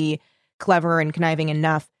can be clever and conniving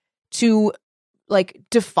enough to like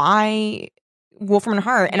defy Wolfram and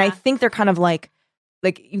Hart. And I think they're kind of like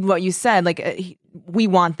what you said, like we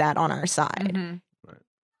want that on our side.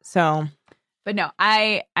 So. But no,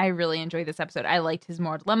 I really enjoyed this episode. I liked his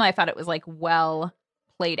moral dilemma. I thought it was like well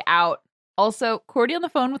played out. Also, Cordy on the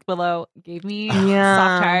phone with Willow gave me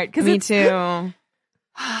soft heart. Me too.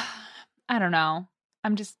 I don't know.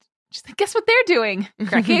 I'm just like, guess what they're doing?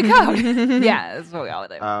 Cracking a code. Yeah, that's what we all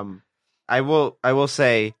do. I will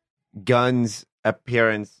say Gunn's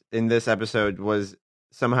appearance in this episode was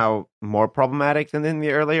somehow more problematic than in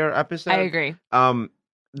the earlier episode. I agree.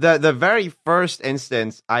 The very first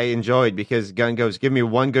instance I enjoyed because Gunn goes, give me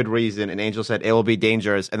one good reason, and Angel said it will be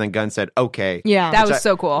dangerous, and then Gunn said okay. Yeah, that was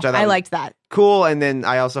so cool. I liked that. Cool, and then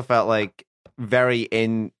I also felt like very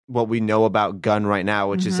in what we know about Gunn right now,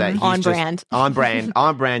 which is that he's on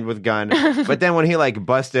brand with Gunn. But then when he like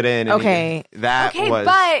busted in, and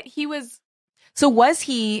but he was. So was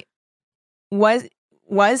he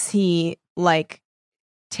like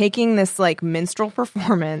taking this like minstrel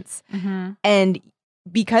performance and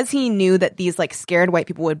because he knew that these like scared white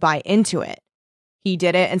people would buy into it, he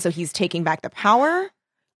did it, and so he's taking back the power?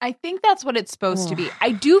 I think that's what it's supposed to be.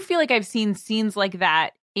 I do feel like I've seen scenes like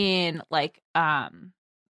that in like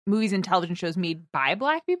movies and television shows made by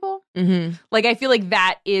Black people. Mm-hmm. Like, I feel like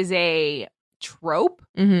that is a trope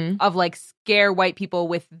of like scare white people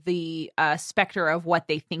with the specter of what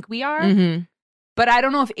they think we are. Mm-hmm. But I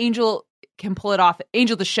don't know if Angel can pull it off.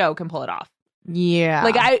 Angel the show can pull it off. Yeah.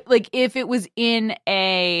 Like if it was in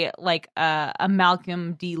a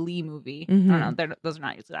Malcolm D. Lee movie, I don't know, those are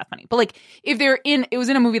not usually that funny. But like if it was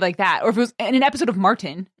in a movie like that, or if it was in an episode of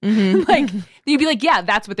Martin, like you'd be like, yeah,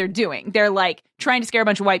 that's what they're doing. They're like trying to scare a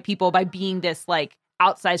bunch of white people by being this like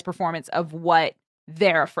outsized performance of what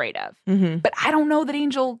they're afraid of. But I don't know that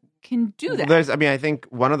Angel can do that. I think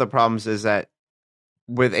one of the problems is that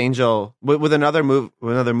with Angel, with another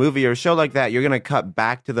movie or show like that, you're gonna cut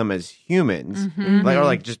back to them as humans,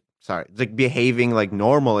 like behaving like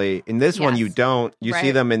normally. In this one, you don't. You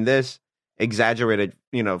see them in this exaggerated,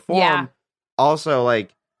 form. Yeah. Also,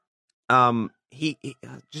 like, he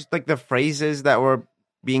just like the phrases that were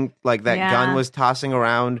being like that Gunn was tossing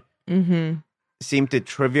around seemed to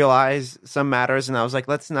trivialize some matters, and I was like,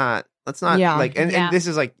 let's not like, and this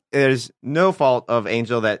is like, there's no fault of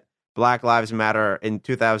Angel that Black Lives Matter in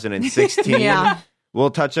 2016 will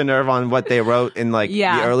touch a nerve on what they wrote in like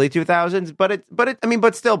the early 2000s,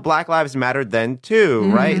 but still Black Lives Mattered then too,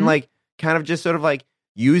 right? And like kind of just sort of like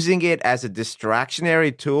using it as a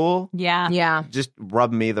distractionary tool, just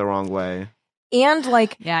rubbed me the wrong way. And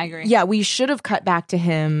like, I agree. Yeah, we should have cut back to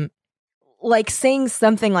him, like saying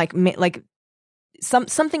something like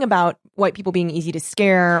something about white people being easy to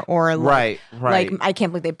scare, or like, like I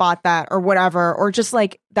can't believe they bought that, or whatever, or just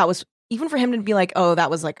like that was, even for him to be like, oh,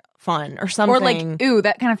 that was like fun or something, or like, ooh,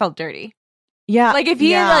 that kind of felt dirty. Yeah, like if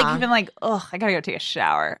he had like even like, oh, I gotta go take a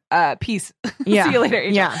shower. Peace. Yeah. See you later.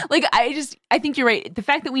 Angel. Yeah. Like I think you're right. The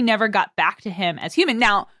fact that we never got back to him as human.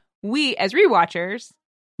 Now we as rewatchers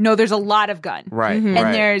know there's a lot of Gunn, right?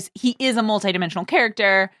 And he is a multidimensional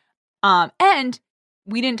character, and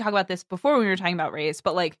we didn't talk about this before when we were talking about race,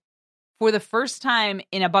 but like for the first time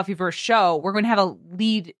in a Buffyverse show, we're going to have a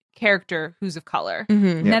lead character who's of color.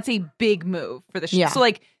 And that's a big move for the show. So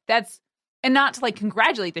like that's, and not to like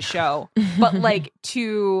congratulate the show, but like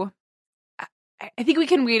I think we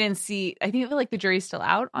can wait and see. I feel like the jury's still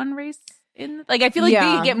out on race. I feel like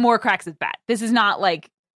they get more cracks at bat. This is not like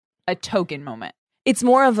a token moment. It's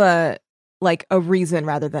more of a reason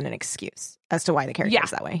rather than an excuse as to why the character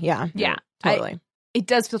is that way. Yeah. Totally. It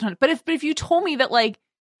does feel but if you told me that like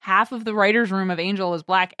half of the writer's room of Angel was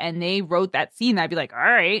Black and they wrote that scene, I'd be like, all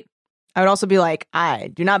right. I would also be like, I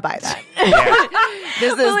do not buy that.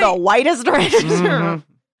 This is the whitest writer's room.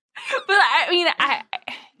 But I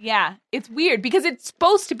mean, it's weird because it's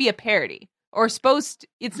supposed to be a parody, or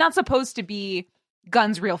it's not supposed to be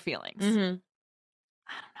Gunn's real feelings. I don't know,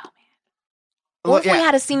 man. Or if we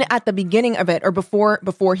had a scene at the beginning of it, or before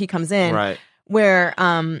he comes in, where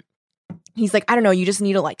he's like, I don't know, you just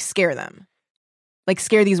need to like scare them. Like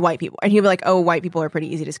scare these white people. And he'll be like, oh, white people are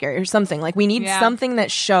pretty easy to scare, or something. Like we need something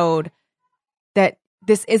that showed that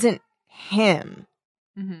this isn't him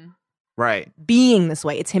being this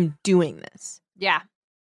way. It's him doing this. Yeah.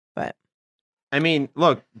 But I mean,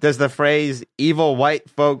 look, does the phrase evil white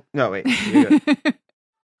folk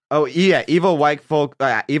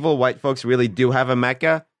evil white folks really do have a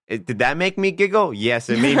Mecca? Did that make me giggle? Yes,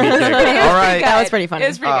 it made me giggle. All right. That was pretty funny. It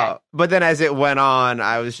was pretty good. But then as it went on,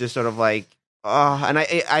 I was just sort of like, oh, and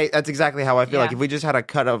I that's exactly how I feel. Like if we just had a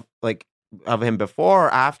cut of him before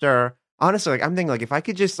or after, honestly, like I'm thinking like if I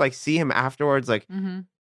could just like see him afterwards, like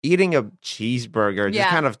eating a cheeseburger, just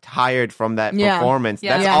kind of tired from that performance.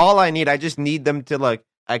 That's all I need. I just need them to like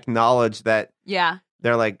acknowledge that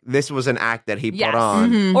they're like, this was an act that he put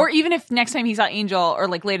on. Or even if next time he saw Angel, or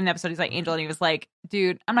like late in the episode he saw Angel and he was like,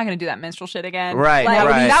 dude, I'm not going to do that minstrel shit again.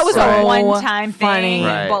 That was a one-time thing,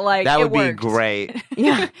 but like that would worked. Be great.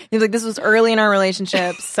 He's like, this was early in our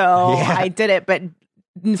relationship, so I did it, but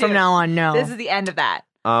from now on, no. This is the end of that.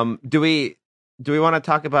 Do we want to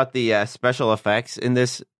talk about the special effects in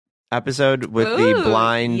this episode with the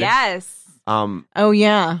blind? Yes. Oh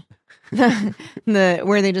yeah. the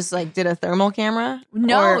where they just like did a thermal camera?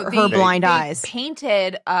 No, or her blind eyes.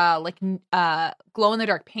 Painted glow in the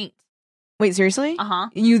dark paint. Wait, seriously? Uh-huh.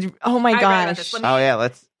 Oh my gosh.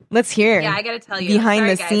 Let's hear. Yeah, I gotta tell you. Behind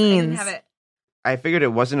the scenes. I figured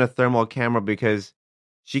it wasn't a thermal camera because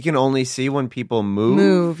she can only see when people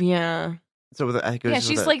move. Yeah. So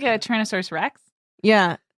she's like a Tyrannosaurus Rex.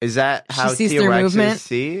 Yeah. Is that how she sees their movement?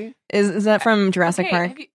 See? Is that from Jurassic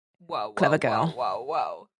Park? Clever girl.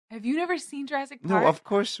 Whoa. Have you never seen Jurassic Park? No, of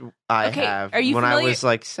course I have. Are you when familiar, I was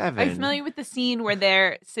like 7. Are you familiar with the scene where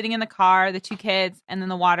they're sitting in the car, the two kids, and then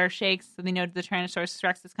the water shakes, so they know the Tyrannosaurus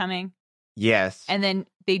Rex is coming? Yes. And then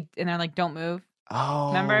they're like, "Don't move." Oh,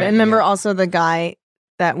 remember? And remember also the guy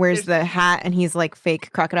that wears the hat and he's like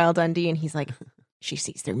fake Crocodile Dundee and he's like, she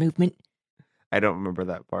sees their movement. I don't remember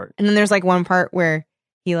that part. And then there's like one part where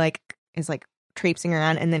he like is like traipsing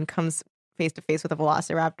around and then comes face to face with a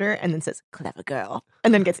velociraptor and then says, clever girl,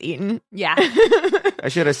 and then gets eaten. Yeah. I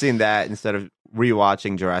should have seen that instead of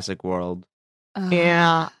rewatching Jurassic World.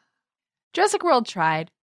 Yeah. Jurassic World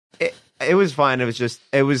tried. It was fine. It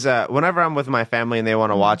was whenever I'm with my family and they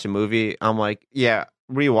want to watch a movie, I'm like, yeah,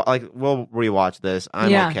 we'll rewatch this.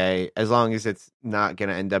 I'm okay. As long as it's not going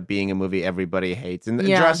to end up being a movie everybody hates. And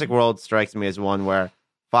Jurassic World strikes me as one where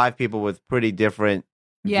 5 people with pretty different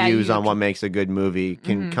views on what makes a good movie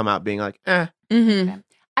can come out being like, eh. Mm-hmm.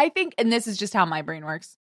 I think, and this is just how my brain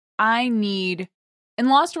works, and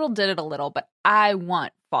Lost World did it a little, but I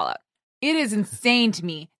want Fallout. It is insane to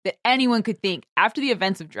me that anyone could think after the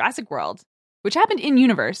events of Jurassic World, which happened in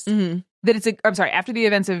universe, that after the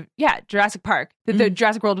events of, Jurassic Park, that the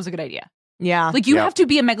Jurassic World was a good idea. Yeah. Like, you have to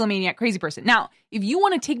be a megalomaniac crazy person. Now, if you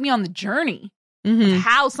want to take me on the journey of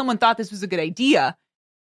how someone thought this was a good idea,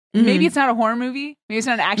 maybe it's not a horror movie. Maybe it's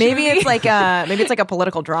not an action movie. Maybe it's like a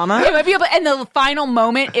political drama. It might be, and the final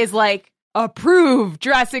moment is like, approve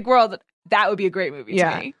Jurassic World. That would be a great movie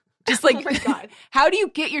to me. Just like, oh my God. How do you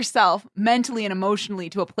get yourself mentally and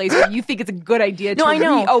emotionally to a place where you think it's a good idea to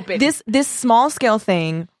reopen? This small scale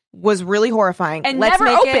thing was really horrifying. And never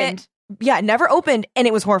opened. Never opened, and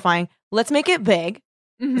it was horrifying. Let's make it big.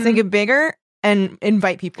 Let's make it bigger and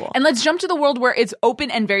invite people. And let's jump to the world where it's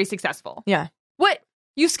open and very successful. Yeah. What?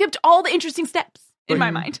 You skipped all the interesting steps in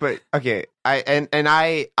my mind. But okay,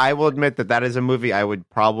 I will admit that is a movie I would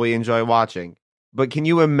probably enjoy watching. But can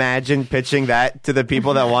you imagine pitching that to the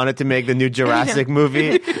people that wanted to make the new Jurassic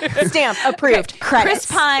movie? Stamp, approved, credits.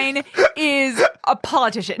 Chris Pine is a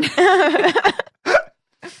politician.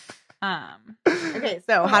 Okay,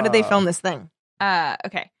 so how did they film this thing?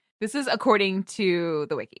 Okay, this is according to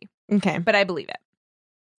the wiki. Okay. But I believe it.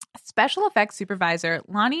 Special effects supervisor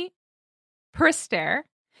Lonnie Purister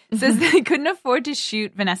says they couldn't afford to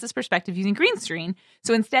shoot Vanessa's perspective using green screen,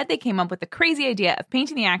 so instead they came up with the crazy idea of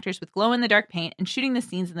painting the actors with glow-in-the-dark paint and shooting the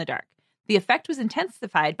scenes in the dark. The effect was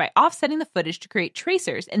intensified by offsetting the footage to create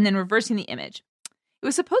tracers and then reversing the image. It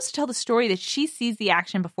was supposed to tell the story that she sees the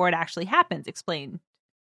action before it actually happens, explained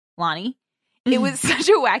Lonnie. It was such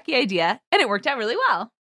a wacky idea, and it worked out really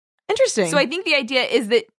well. Interesting. So I think the idea is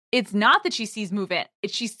that it's not that she sees movement,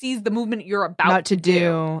 it's she sees the movement you're about to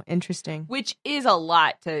do. Interesting. Which is a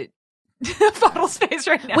lot to Fuddle's face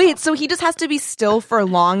right now. Wait, so he just has to be still for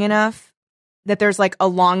long enough that there's like a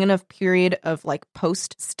long enough period of like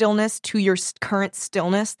post stillness to your current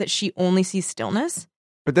stillness that she only sees stillness?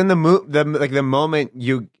 But then the moment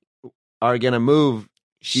you are going to move,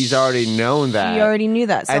 she's already known that. She already knew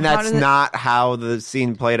that. So and that's not how the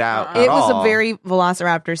scene played out It at was all. a very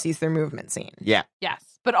Velociraptor sees their movement scene. Yeah. Yes.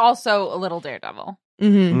 But also a little Daredevil.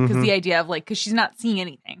 Because the idea of like, because she's not seeing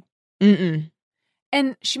anything.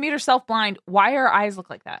 And she made herself blind. Why her eyes look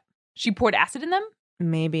like that? She poured acid in them?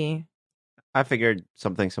 Maybe. I figured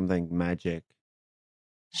something magic.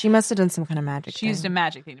 She must have done some kind of magic. She used a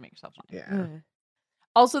magic thing to make herself blind. Yeah.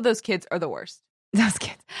 Also, those kids are the worst. Those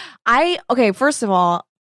kids. First of all.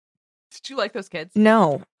 Did you like those kids?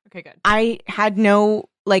 No. Okay, good. I had the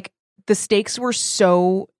stakes were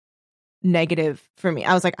so negative for me.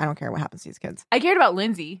 I was like, I don't care what happens to these kids. I cared about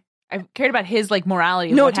Lindsay. I cared about his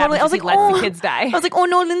morality. No, totally. I was like, let the kids die. I was like, oh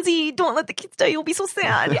no, Lindsay, don't let the kids die. You'll be so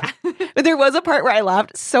sad. Yeah. But there was a part where I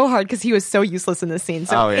laughed so hard because he was so useless in this scene.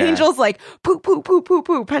 So Angel's like, poo, poo, poo, poo,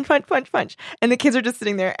 poo, punch, punch, punch, punch. And the kids are just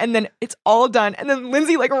sitting there. And then it's all done. And then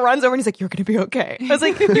Lindsay runs over and he's like, you're going to be okay. I was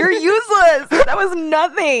like, you're useless. That was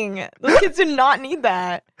nothing. Those kids did not need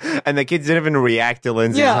that. And the kids didn't even react to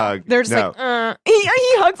Lindsay's hug. They're just he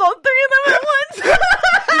hugs all 3 of them at once.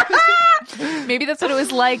 Maybe that's what it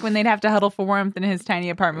was like when they'd have to huddle for warmth in his tiny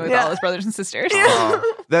apartment with all his brothers and sisters.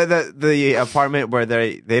 The apartment where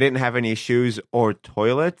they didn't have any shoes or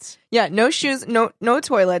toilets. Yeah, no shoes, no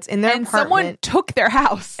toilets in their and apartment. Someone took their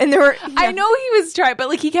house. And they were I know he was trying,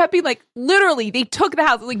 but he kept being like, literally, they took the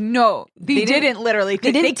house. Like, no, they didn't literally.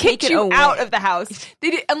 They kicked you out of the house.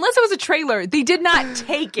 They did, unless it was a trailer. They did not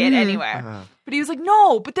take it anywhere. But he was like,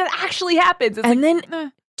 no, but that actually happens. It's and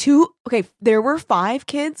then there were 5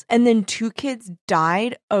 kids, and then 2 kids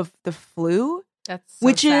died of the flu. That's so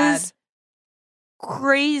which sad. Is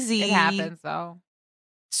crazy. It happens though.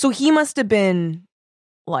 So he must have been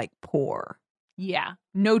poor. Yeah,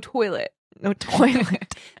 no toilet.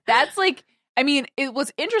 That's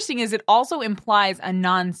what's interesting is it also implies a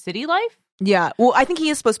non-city life. Yeah, well, I think he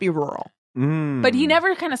is supposed to be rural, but he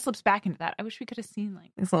never kind of slips back into that. I wish we could have seen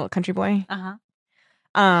this little country boy.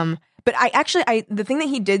 Uh-huh. But the thing that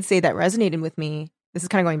he did say that resonated with me this is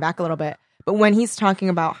kind of going back a little bit, but when he's talking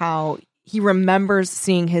about how he remembers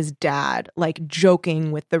seeing his dad like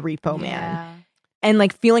joking with the repo man and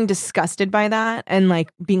like feeling disgusted by that and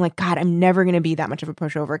like being like, God, I'm never going to be that much of a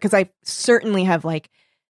pushover. Because I certainly have like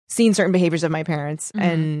seen certain behaviors of my parents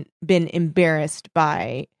and been embarrassed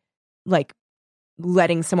by like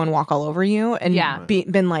letting someone walk all over you and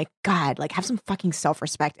been like, God, like have some fucking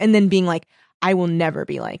self-respect. And then being like, I will never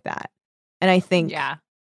be like that. And I think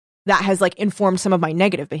that has like informed some of my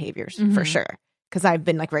negative behaviors for sure. Because I've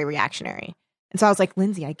been like very reactionary. And so I was like,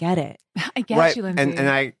 Lindsay, I get it. I get you, Lindsay. And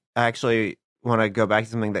I actually want to go back to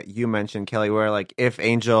something that you mentioned, Kelly, where like if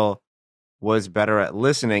Angel was better at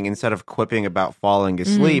listening instead of quipping about falling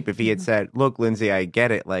asleep, if he had said, look, Lindsay, I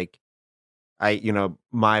get it. Like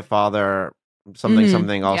my father,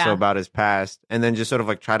 something also about his past. And then just sort of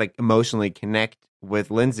like try to emotionally connect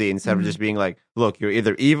with Lindsay instead of just being like, look, you're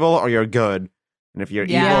either evil or you're good. And if you're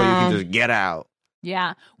evil, you can just get out.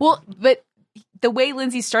 Yeah. Well, but the way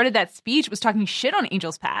Lindsay started that speech was talking shit on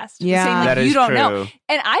Angel's past. Yeah. Saying, like, that you don't true. know.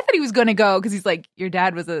 And I thought he was going to go because he's like, your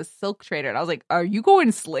dad was a silk trader. And I was like, are you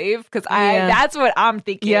going slave? Because that's what I'm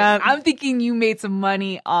thinking. Yeah. I'm thinking you made some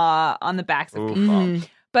money on the backs of people.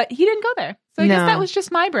 But he didn't go there. So I guess that was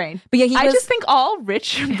just my brain. But yeah, I just think all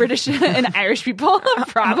rich British and Irish people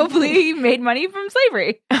probably made money from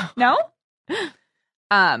slavery. No?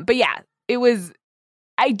 But yeah, it was,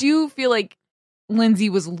 I do feel like Lindsay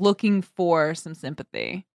was looking for some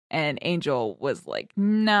sympathy, and Angel was like,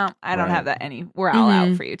 no, I don't have that we're all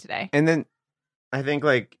out for you today. And then I think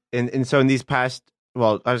like, and so in these past,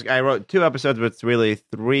 I wrote 2 episodes, but it's really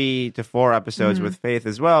 3 to 4 episodes with Faith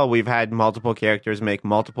as well. We've had multiple characters make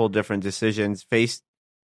multiple different decisions faced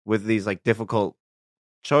with these like difficult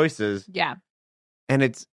choices. Yeah. And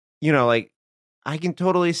it's, like I can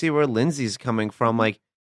totally see where Lindsay's coming from. Like,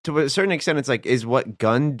 to a certain extent, it's like, is what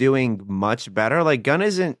Gunn doing much better? Like, Gunn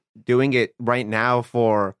isn't doing it right now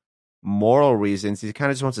for moral reasons. He kind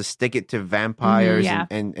of just wants to stick it to vampires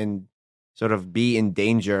and sort of be in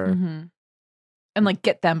danger. And like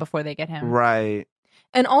get them before they get him. Right.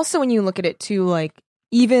 And also when you look at it too, like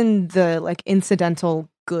even the like incidental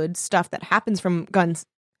good stuff that happens from Gunn's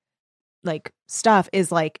like stuff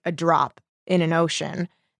is like a drop in an ocean.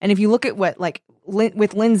 And if you look at what like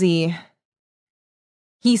with Lindsay,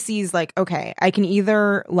 he sees like, okay, I can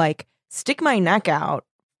either like stick my neck out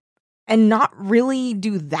and not really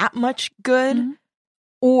do that much good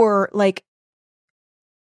or like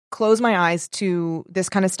close my eyes to this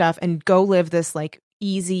kind of stuff and go live this like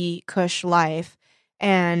easy cush life.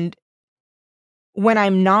 And when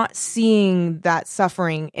I'm not seeing that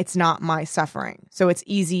suffering, it's not my suffering. So it's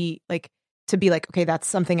easy like to be like, okay, that's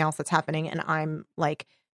something else that's happening. And I'm like,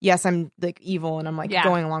 yes, I'm like evil and I'm like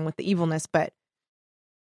going along with the evilness, but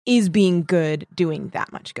is being good doing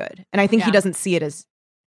that much good? And I think he doesn't see it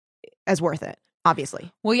as worth it,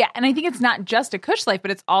 obviously. Well, yeah. And I think it's not just a cush life, but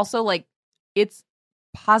it's also like, it's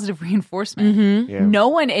positive reinforcement. No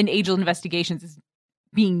one in Angel Investigations is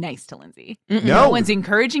being nice to Lindsay. No one's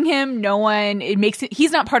encouraging him. No one,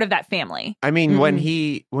 he's not part of that family. I mean, when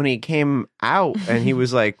he came out and he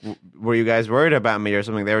was like, were you guys worried about me or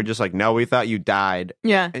something? They were just like, no, we thought you died.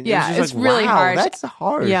 Yeah. And it's like, really hard. That's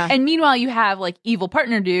hard. Yeah. And meanwhile, you have like evil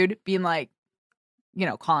partner dude being like,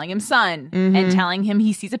 calling him son and telling him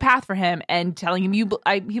he sees a path for him and telling him he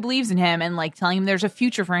believes in him and like telling him there's a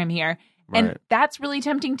future for him here. Right. And that's really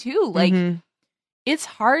tempting too. Like it's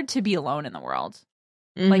hard to be alone in the world.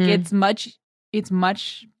 Like it's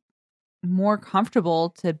much more comfortable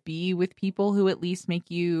to be with people who at least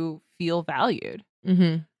make you feel valued.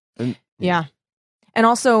 Yeah. And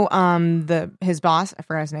also his boss, I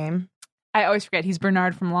forgot his name. I always forget. He's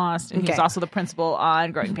Bernard from Lost, and he's also the principal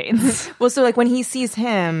on Growing Pains. Well, so like when he sees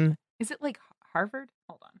him, is it like Harvard?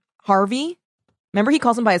 Hold on, Harvey. Remember he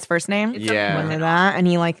calls him by his first name? Remember that? And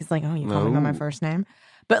he's like, oh, you call me by my first name?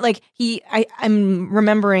 But like I'm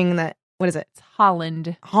remembering that, what is it? It's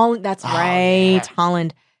Holland. Holland, that's right. Yeah.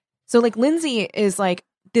 Holland. So like Lindsay is like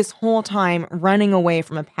this whole time running away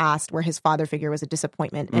from a past where his father figure was a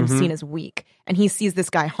disappointment and seen as weak. And he sees this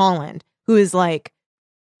guy Holland who is like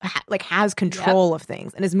has control of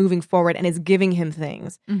things and is moving forward and is giving him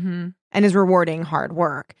things and is rewarding hard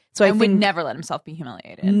work. So I would never let himself be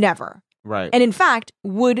humiliated. Never. Right. And in fact,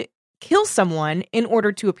 would kill someone in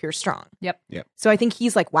order to appear strong. Yep. So I think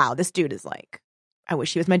he's like, wow, this dude is like, I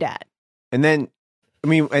wish he was my dad. And then, I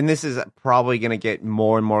mean, and this is probably going to get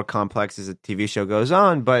more and more complex as the TV show goes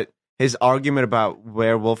on, but his argument about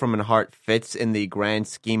where Wolfram and Hart fits in the grand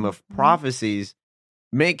scheme of prophecies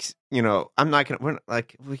makes, I'm not going to,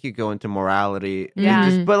 we could go into morality.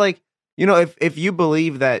 Yeah. But like, you know, if you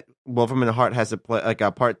believe that Wolfram and Hart has a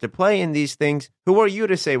part to play in these things, who are you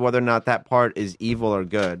to say whether or not that part is evil or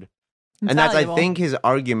good? And that's, I think, his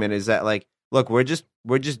argument is that, like, look, we're just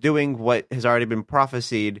doing what has already been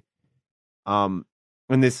prophesied. And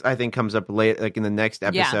this, I think, comes up late, like in the next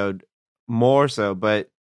episode, more so. But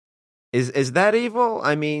is that evil?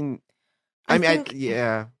 I mean, I think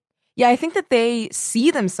that they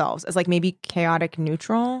see themselves as like maybe chaotic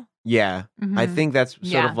neutral. Yeah, I think that's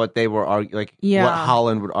sort of what they were arguing. What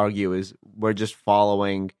Holland would argue is we're just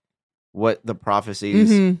following what the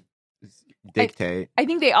prophecies dictate. I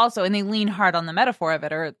think they also, and they lean hard on the metaphor of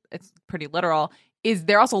it, or it's pretty literal, is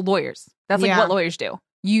they're also lawyers. That's like what lawyers do.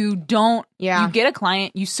 You don't, you get a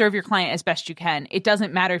client, you serve your client as best you can. It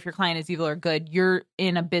doesn't matter if your client is evil or good. You're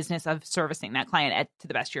in a business of servicing that client to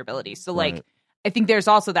the best of your ability. So like, I think there's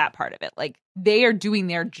also that part of it. Like, they are doing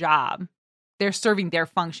their job. They're serving their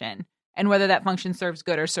function. And whether that function serves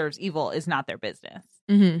good or serves evil is not their business.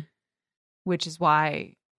 Mm-hmm. Which is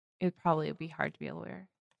why it probably would be hard to be a lawyer.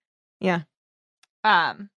 Yeah.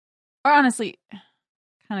 Or honestly,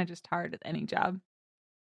 kind of just hard at any job.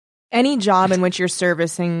 Any job in which you're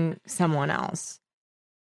servicing someone else.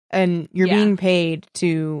 And you're being paid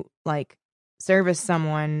to, like, service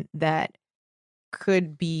someone that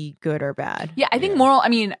could be good or bad. Yeah, I think moral, I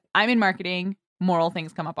mean, I'm in marketing. Moral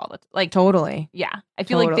things come up all the time. Like, totally. Yeah. I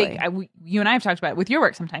feel like you and I have talked about it with your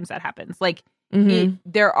work. Sometimes that happens. Like,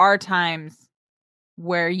 there are times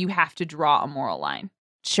where you have to draw a moral line.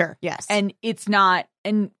 Sure. Yes. And it's not,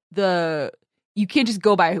 and you can't just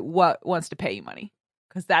go by what wants to pay you money,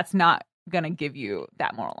 because that's not going to give you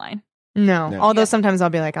that moral line. No. Although sometimes I'll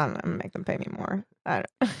be like, I'm going to make them pay me more.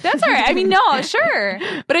 That's all right. I mean, no, sure.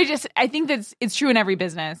 But I think that it's true in every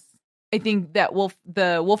business. I think that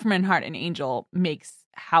the Wolfram and Hart and Angel makes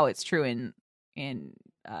how it's true in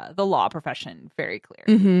the law profession very clear.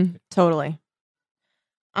 Mm-hmm. Totally.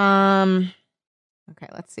 Okay,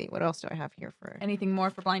 let's see. What else do I have here for anything more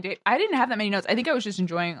for Blind Date? I didn't have that many notes. I think I was just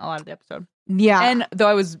enjoying a lot of the episode. Yeah, and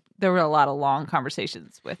though there were a lot of long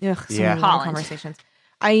conversations with long conversations.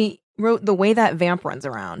 I wrote the way that vamp runs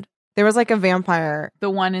around. There was like a vampire, the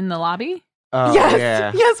one in the lobby. Oh,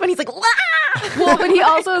 yes, when he's like, "Wah!" Well, but he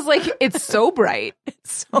also is like, it's so bright.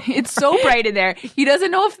 It's so bright in there. He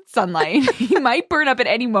doesn't know if it's sunlight. He might burn up at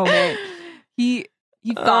any moment. He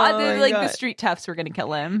thought that the street toughs were going to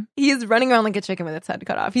kill him. He's running around like a chicken with its head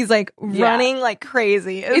cut off. He's like running like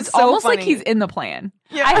crazy. It's so almost funny. like he's in the plan.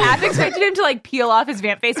 Yeah. I half expected him to like peel off his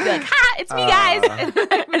vamp face and be like, "Ha, it's me, guys."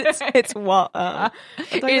 It's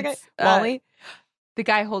Wally, the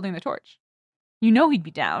guy holding the torch. You know he'd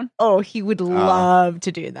be down. Oh, he would love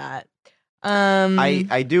to do that.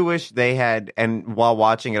 I do wish they had, and while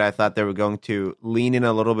watching it, I thought they were going to lean in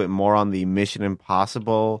a little bit more on the Mission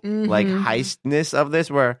Impossible like heistness of this,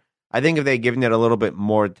 where I think if they had given it a little bit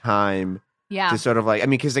more time to sort of like, I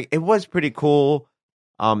mean, because like, it was pretty cool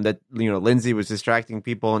that, you know, Lindsay was distracting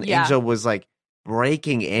people and Angel was like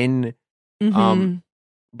breaking in,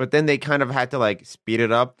 but then they kind of had to like speed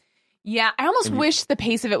it up. Yeah, I almost wish the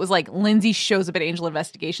pace of it was like Lindsay shows up at Angel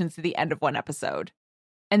Investigations to the end of one episode.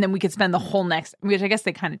 And then we could spend the whole next, which I guess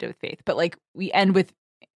they kind of do with Faith, but like we end with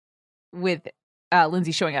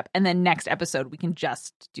Lindsay showing up, and then next episode we can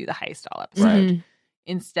just do the heist all episode. Right.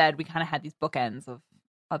 Instead, we kind of had these bookends of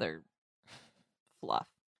other fluff.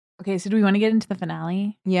 Okay, so do we want to get into the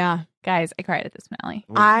finale? Yeah, guys, I cried at this finale.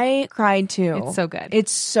 I cried too. It's so good.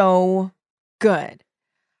 It's so good.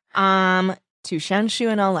 To Shanshu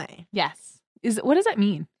in LA. Yes. What does that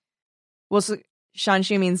mean? Well, so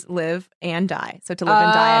Shanshu means live and die. So to live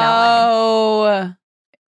and die in LA. Oh.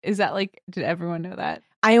 Is that like, did everyone know that?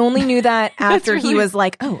 I only knew that after he was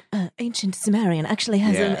like, ancient Sumerian actually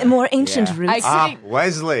has a more ancient roots.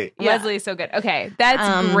 Wesley. Yeah. Wesley is so good. Okay.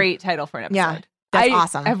 That's a great title for an episode. Yeah. That's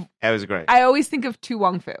awesome. That was great. I always think of Tu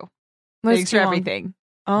Wong Fu. Thanks for everything.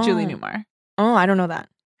 Oh. Julie Newmar. Oh, I don't know that.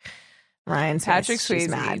 Ryan's Patrick Swayze,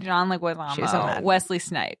 Swayze, John Leguizamo, Wesley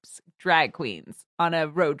Snipes, drag queens on a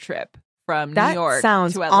road trip from New York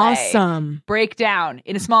sounds to LA. Awesome. Breakdown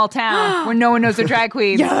in a small town where no one knows they're drag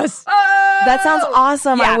queens. Yes. Oh! That sounds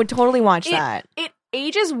awesome. Yeah. I would totally watch that. It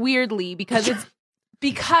ages weirdly because and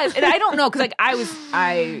I don't know, because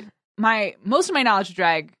like most of my knowledge of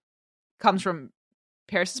drag comes from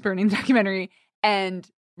Paris is Burning documentary and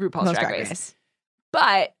RuPaul's Drag Race.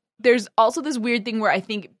 But there's also this weird thing where I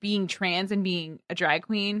think being trans and being a drag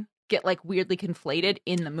queen get like weirdly conflated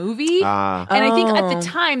in the movie. And I think at the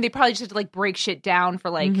time they probably just had to like break shit down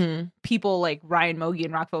for like people like Ryan Mogi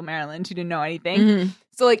in Rockville, Maryland who didn't know anything.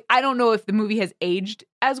 So like I don't know if the movie has aged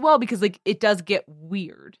as well, because like it does get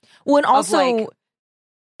weird. Well, and also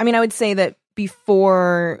I mean, I would say that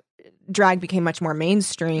before drag became much more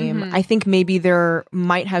mainstream, I think maybe there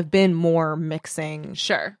might have been more mixing.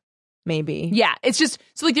 Sure. Maybe. Yeah. It's just,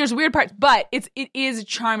 so like there's weird parts, but it is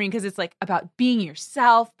charming because it's like about being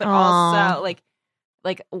yourself, but also like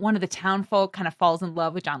one of the town folk kind of falls in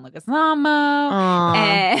love with John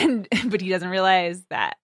Leguizamo, but he doesn't realize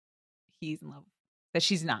that he's in love, that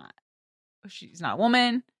she's not a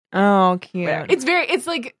woman. Oh, cute. Whatever. It's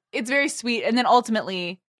very sweet. And then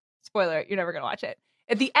ultimately, spoiler, you're never gonna watch it.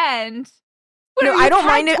 At the end, no, I don't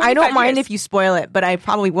mind it. I don't mind if you spoil it, but I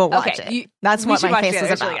probably will watch it. That's what my face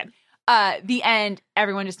is about. The end,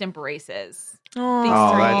 everyone just embraces. Oh,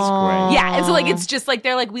 that's great. Yeah, and so like it's just like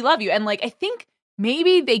they're like, we love you, and like I think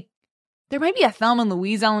maybe there might be a Thelma and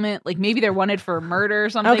Louise element, like maybe they're wanted for murder or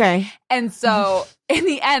something. Okay, and so in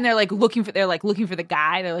the end, they're like looking for the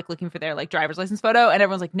guy. They're like looking for their like driver's license photo, and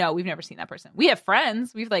everyone's like, no, we've never seen that person. We have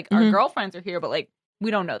friends. We've like our girlfriends are here, but like we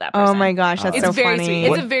don't know that person. Oh my gosh, that's so very funny. Sweet.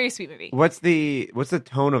 It's a very sweet movie. What's the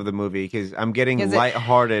tone of the movie? Because I'm getting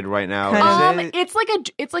lighthearted right now.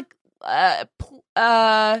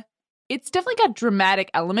 It's definitely got dramatic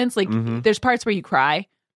elements. Like there's parts where you cry,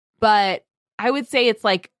 but I would say it's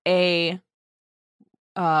like a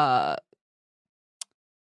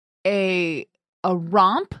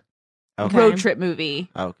romp road trip movie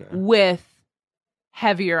with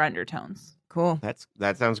heavier undertones. Cool. That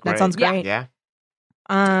sounds great. That sounds great. Yeah.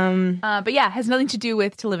 But yeah, it has nothing to do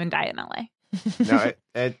with To Live and Die in LA. No,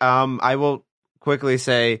 I will quickly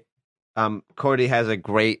say, Cordy has a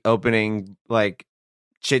great opening, like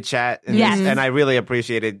chit chat, and I really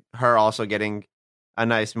appreciated her also getting a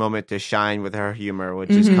nice moment to shine with her humor, which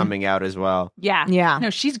is coming out as well. Yeah, yeah. No,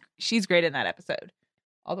 she's great in that episode,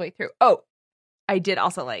 all the way through. Oh, I did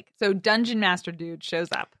also like, so Dungeon Master dude shows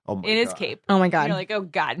up in his cape. Oh my god! And you're like, oh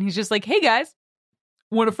god, and he's just like, hey guys,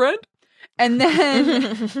 want a friend? And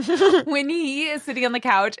then when he is sitting on the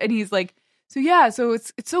couch and he's like, so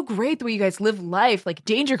it's so great the way you guys live life. Like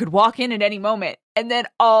danger could walk in at any moment. And then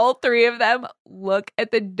all three of them look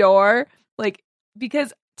at the door, like,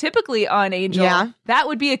 because typically on Angel, that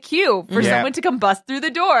would be a cue for someone to come bust through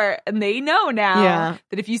the door. And they know now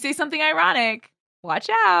that if you say something ironic, watch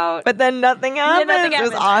out. But then nothing happens. It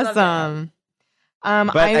was awesome.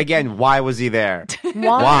 But again, why was he there?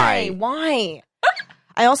 Why?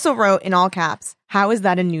 I also wrote in all caps, how is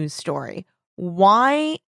that a news story?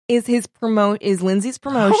 Why is Lindsay's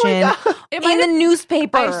promotion in the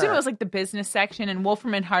newspaper? I assume it was like the business section, and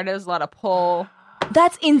Wolfram Hart has a lot of pull.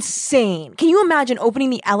 That's insane. Can you imagine opening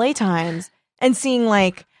the LA Times and seeing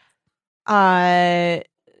like Girardi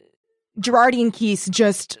and Keese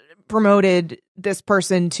just promoted this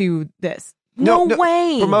person to this? No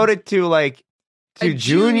way. Promoted to like to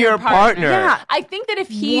junior partner. Yeah. I think that if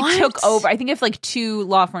he took over, I think if like two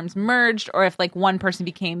law firms merged, or if like one person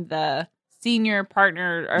became the senior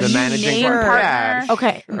partner or the managing partner,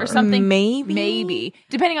 okay, or something, maybe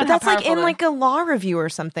depending on but how that's like in like a law review or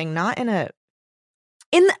something, not in the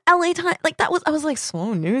LA Times. Like that was, I was like,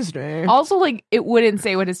 slow news day. Also, like it wouldn't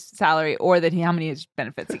say what his salary or that how many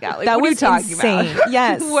benefits he got. Like, that what was are you talking insane. about?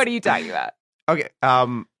 Yes. What are you talking about? Okay.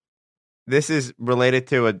 This is related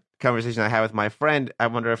to a conversation I had with my friend. I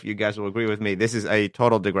wonder if you guys will agree with me. This is a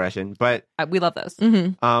total digression, but we love those.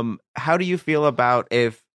 How do you feel about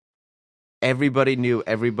if everybody knew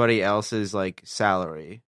everybody else's like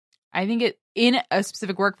salary? I think it in a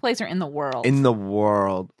specific workplace or in the world. In the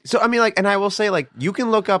world. So I mean, like, and I will say, like, you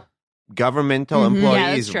can look up governmental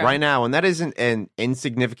employees right now, and that isn't an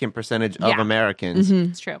insignificant percentage of Americans.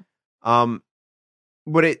 It's true. Do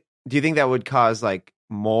you think that would cause like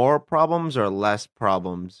more problems or less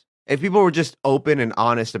problems if people were just open and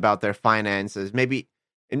honest about their finances? Maybe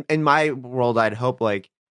in my world, I'd hope like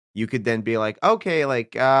you could then be like, okay,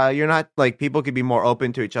 like you're not like, people could be more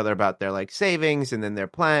open to each other about their like savings and then their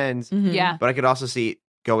plans. Yeah. But I could also see it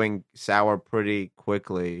going sour pretty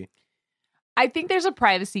quickly. I think there's a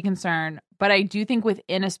privacy concern, but I do think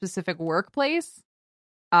within a specific workplace,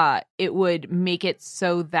 it would make it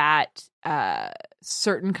so that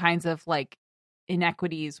certain kinds of like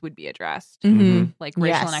inequities would be addressed, like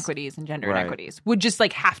racial inequities and gender inequities would just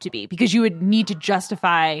like have to be, because you would need to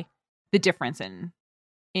justify the difference in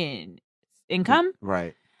income.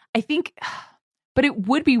 Right. I think, but it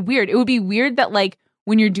would be weird. It would be weird that like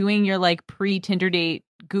when you're doing your like pre-Tinder date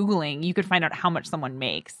Googling, you could find out how much someone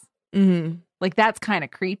makes. Like that's kind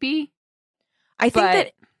of creepy. I think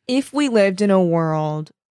that if we lived in a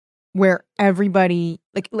world where everybody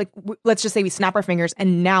like let's just say we snap our fingers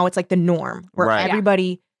and now it's like the norm where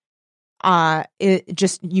everybody it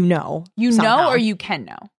just somehow. Or you can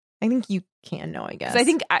know. I think you can know, I guess. I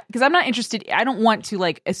think because I'm not interested. I don't want to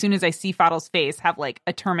like as soon as I see Fadl's face have like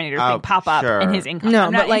a Terminator thing pop up in his income. No,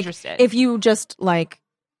 I'm not but like interested. if you just like,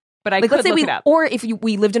 but I like, could let's say look it up. or if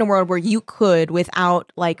we lived in a world where you could,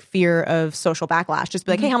 without like fear of social backlash, just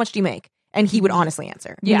be like, hey, how much do you make? And he would honestly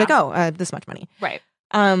answer. Yeah, like, oh, this much money. Right.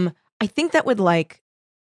 I think that would like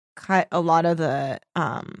cut a lot of the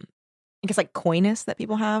I guess like coyness that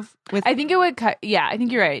people have with. I think it would cut. Yeah, I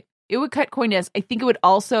think you're right. It would cut coyness. I think it would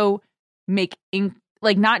also make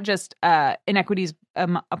like not just inequities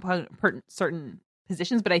upon certain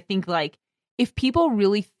positions, but I think like if people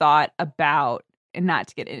really thought about, and not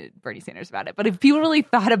to get into Bernie Sanders about it, but if people really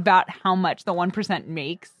thought about how much the 1%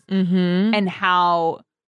 makes and how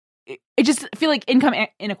I just feel like income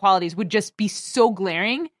inequalities would just be so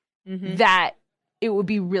glaring that it would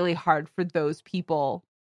be really hard for those people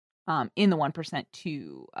in the 1%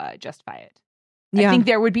 to justify it. Yeah. I think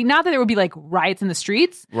there would be, not that there would be like riots in the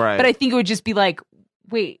streets, right? But I think it would just be like,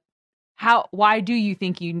 wait, why do you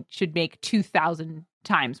think you should make 2,000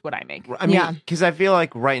 times what I make? I mean, because I feel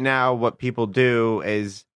like right now what people do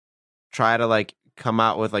is try to like come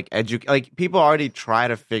out with like like people already try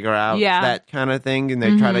to figure out that kind of thing, and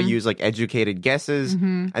they try to use like educated guesses,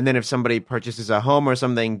 and then if somebody purchases a home or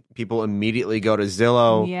something, people immediately go to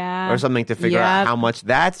Zillow or something to figure out how much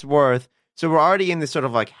that's worth. So we're already in this sort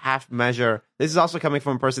of like half measure. This is also coming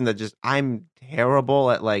from a person that just, I'm terrible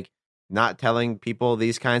at like not telling people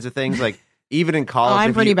these kinds of things. Like even in college.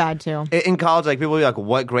 I'm pretty bad too. In college, like people would be like,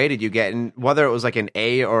 what grade did you get? And whether it was like an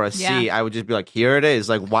A or a C, I would just be like, here it is.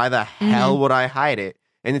 Like, why the hell would I hide it?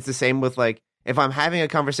 And it's the same with like, if I'm having a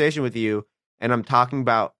conversation with you and I'm talking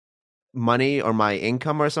about money or my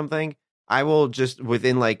income or something, I will just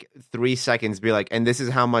within like 3 seconds be like, and this is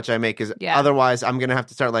how much I make. Because otherwise I'm going to have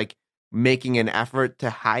to start like making an effort to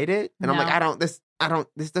hide it. And I'm like,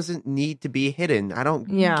 this doesn't need to be hidden. I don't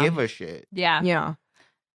give a shit. Yeah.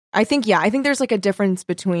 I think there's like a difference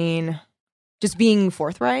between just being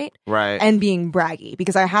forthright and being braggy,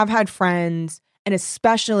 because I have had friends, and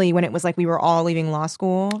especially when it was like we were all leaving law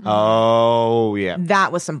school. Oh, yeah.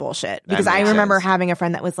 That was some bullshit, because I remember having a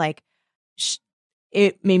friend that was like,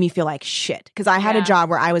 it made me feel like shit, because I had a job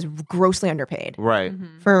where I was grossly underpaid. Right.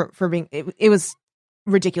 For being, it was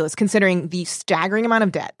ridiculous considering the staggering amount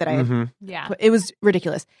of debt that I had. It was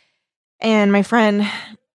ridiculous. And my friend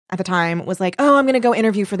at the time was like, oh, I'm going to go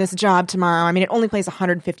interview for this job tomorrow. I mean, it only pays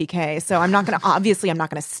 $150K. So I'm not going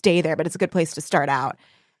to stay there, but it's a good place to start out.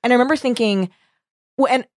 And I remember thinking,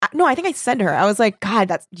 I think I said to her, I was like,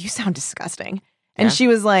 God, you sound disgusting. And she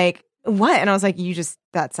was like, what? And I was like, you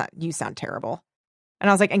sound terrible. And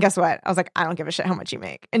I was like, and guess what? I was like, I don't give a shit how much you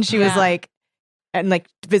make. And she was like, and like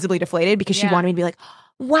visibly deflated, because she wanted me to be like,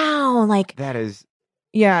 wow, like that is.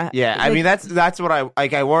 Yeah. Yeah. I mean, that's what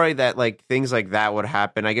I worry that like things like that would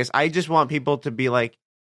happen. I guess I just want people to be like,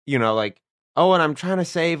 you know, like, oh, and I'm trying to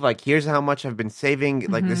save, like, here's how much I've been saving.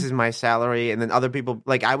 Like, this is my salary. And then other people,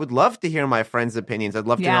 like, I would love to hear my friends' opinions. I'd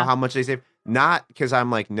love to know how much they save. Not because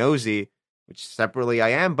I'm like nosy, which separately I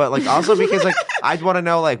am, but like also because like I'd want to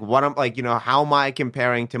know like what I'm like, you know, how am I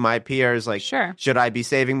comparing to my peers? Like, should I be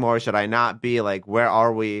saving more? Should I not be? Like, where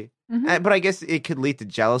are we? But I guess it could lead to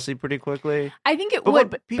jealousy pretty quickly. I think it would,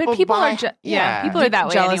 but people are people are that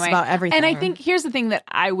way jealous anyway. About everything. And I think here's the thing that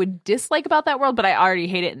I would dislike about that world, but I already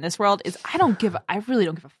hate it in this world, is I really don't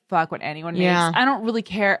give a fuck what anyone makes. I don't really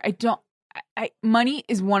care. Money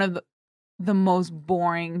is one of the most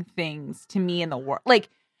boring things to me in the world. Like,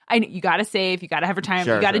 you got to save, you got to have retirement,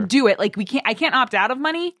 you got to do it. Like, I can't opt out of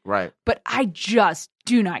money. Right. But I just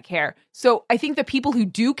do not care. So I think the people who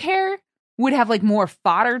do care would have like more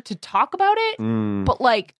fodder to talk about it, but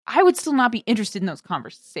like I would still not be interested in those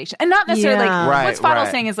conversations, and not necessarily like what's Fadl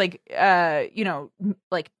saying is like you know,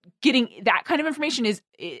 like getting that kind of information is,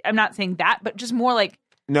 I'm not saying that, but just more like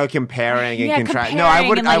no comparing and contrasting. No, I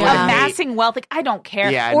would amassing wealth. Like, I don't care.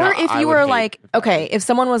 Yeah, or if you were like, okay, if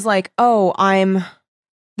someone was like, oh,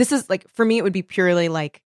 this is like, for me it would be purely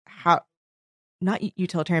like how, not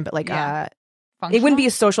utilitarian, but like functional? It wouldn't be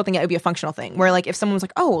a social thing. It would be a functional thing where like if someone was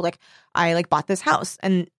like, oh, like I like bought this house,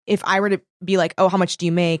 and if I were to be like, oh, how much do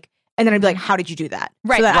you make? And then I'd be like, how did you do that?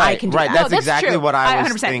 Right. So that I can do that. That's exactly true. What I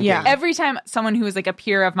was 100%. Thinking. Yeah. Every time someone who is like a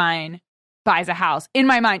peer of mine buys a house, in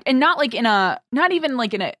my mind, and not even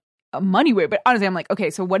like in a money way, but honestly, I'm like, okay,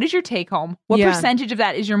 so what is your take home? What percentage of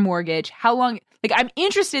that is your mortgage? How long? Like, I'm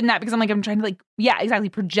interested in that because I'm trying to like, exactly,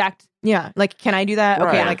 project. Yeah. Like, can I do that? Right.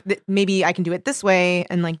 Okay. Like maybe I can do it this way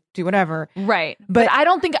and like do whatever. Right. But I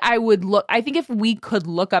don't think I would I think if we could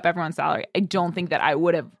look up everyone's salary, I don't think that I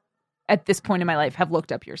would have at this point in my life have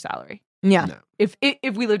looked up your salary. Yeah. No. If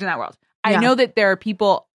we lived in that world. I know that there are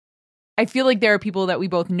people I feel like there are people that we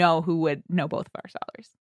both know who would know both of our salaries.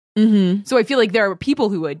 Mm-hmm. So I feel like there are people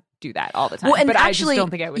who would do that all the time. Well, and but actually, I just don't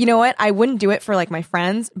think I would. You know what? I wouldn't do it for like my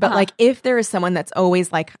friends, but like if there is someone that's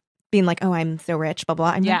always like being like, "Oh, I'm so rich," blah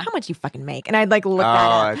blah. I'm like, "How much you fucking make?" And I'd like look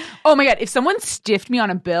that up. Oh my god! If someone stiffed me on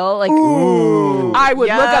a bill, like Ooh. I would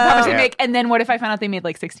look up how much they make, and then what if I found out they made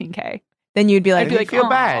like $16K? Then you'd be like, I'd feel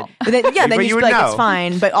bad. But then, then you'd be like, know. it's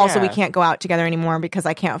fine, but also we can't go out together anymore because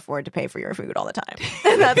I can't afford to pay for your food all the time.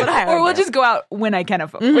 That's what I would Or we'll do. just go out when I can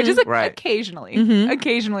afford, which is occasionally. Mm-hmm.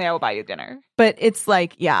 Occasionally, I will buy you dinner. But it's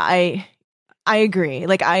like, I agree.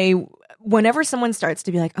 Like whenever someone starts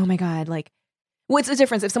to be like, oh my god, like, what's the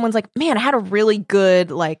difference if someone's like, man, I had a really good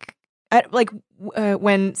when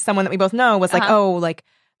someone that we both know was like, oh, like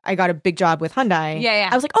I got a big job with Hyundai. Yeah.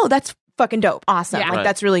 I was like, oh, that's fucking dope, awesome, like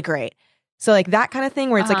that's really great. So like that kind of thing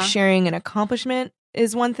where it's like sharing an accomplishment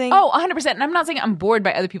is one thing. Oh, 100%. And I'm not saying I'm bored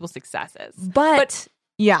by other people's successes. But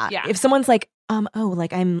yeah, if someone's like, I'm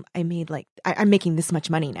making this much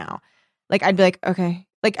money now. Like I'd be like, okay.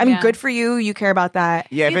 Like, I mean, good for you. You care about that.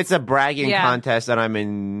 Yeah, if it's a bragging contest, then I'm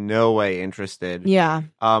in no way interested. Yeah.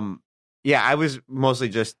 I was mostly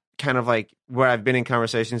just kind of like where I've been in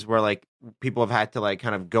conversations where like people have had to like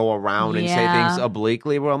kind of go around and say things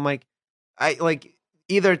obliquely where I'm like, I like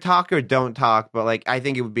either talk or don't talk, but like I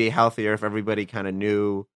think it would be healthier if everybody kind of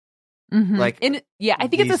knew like I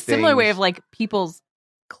think it's a similar way of like people's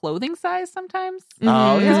clothing size sometimes.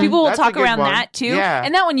 Oh, because people will That's talk a good around one. that too. Yeah.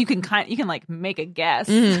 And that one you can like make a guess.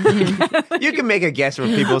 You can make a guess where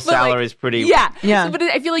people's salary is pretty Yeah. So, but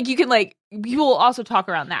I feel like you can like people will also talk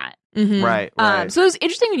around that. Right. So it was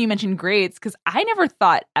interesting when you mentioned grades because I never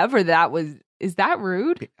thought ever that is that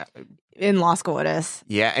rude? In law school it is.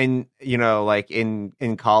 Yeah, and you know, like in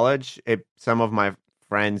college, some of my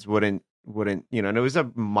friends wouldn't, you know, and it was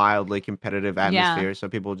a mildly competitive atmosphere, so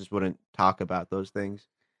people just wouldn't talk about those things.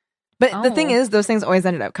 But the thing is, those things always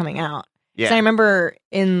ended up coming out. Yeah. So I remember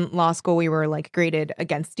in law school, we were like graded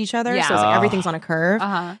against each other. Yeah. So it's like everything's on a curve.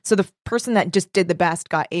 Uh-huh. So the person that just did the best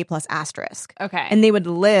got A+ asterisk. Okay. And they would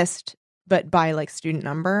list, but by like student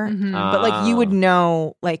number. Mhm. But like you would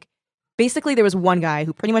know, like basically there was one guy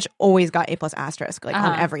who pretty much always got A+ asterisk, like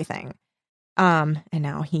on everything. And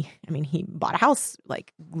now he bought a house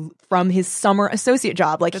like from his summer associate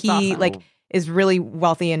job. Like That's he awesome. like is really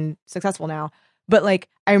wealthy and successful now. But like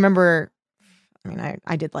I remember,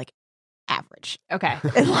 I did like average Okay.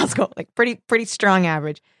 in law school, like pretty strong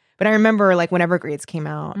average. But I remember like whenever grades came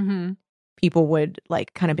out, people would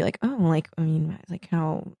like kind of be like, oh, like like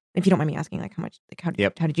how, if you don't mind me asking, like how much, like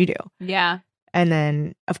how did you do? Yeah. And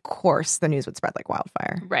then of course the news would spread like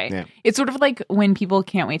wildfire. Right. Yeah. It's sort of like when people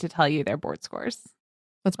can't wait to tell you their board scores.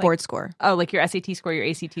 What's Like- board score? Oh, like your SAT score, your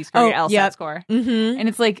ACT score, your LSAT score. Mm-hmm. And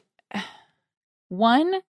it's like,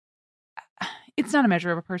 one, it's not a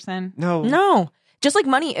measure of a person. No, just like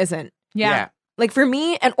money isn't. Yeah. Like for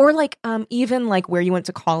me, and or like even like where you went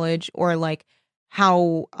to college or like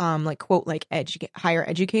how like quote like higher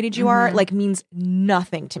educated you are, like means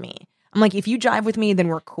nothing to me. I'm like, if you jive with me, then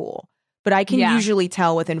we're cool. But I can usually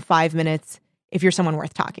tell within 5 minutes if you're someone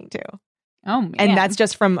worth talking to. Oh man. And that's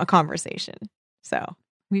just from a conversation. So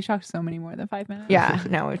we've talked so many more than 5 minutes. yeah,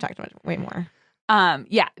 no, we've talked about way more.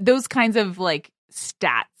 Yeah, those kinds of like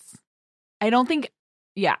stats. I don't think.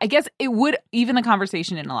 Yeah, I guess it would even the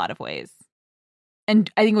conversation in a lot of ways,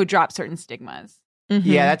 and I think it would drop certain stigmas. Mm-hmm.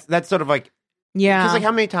 Yeah, that's sort of like Yeah. like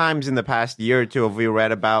how many times in the past year or two have we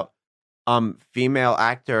read about female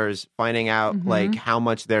actors finding out like how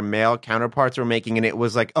much their male counterparts were making, and it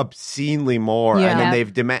was like obscenely more, and then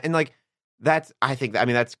they've and like that's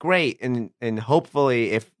that's great, and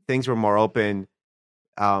hopefully if things were more open,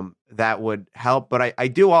 that would help. But I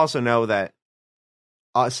do also know that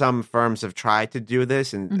some firms have tried to do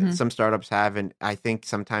this, and some startups have, and I think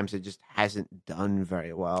sometimes it just hasn't done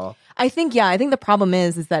very well. I think the problem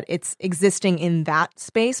is that it's existing in that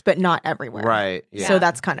space, but not everywhere. Right. Yeah. So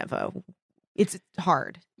that's kind of it's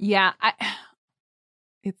hard. Yeah,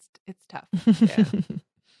 it's tough. Yeah.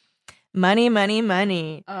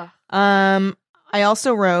 Money. Ugh. I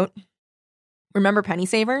also wrote, remember Penny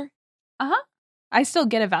Saver? I still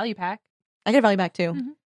get a value pack. I get a value back too.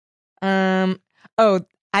 Oh,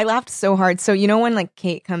 I laughed so hard. So you know when like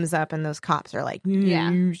Kate comes up and those cops are like,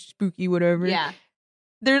 spooky, whatever. Yeah.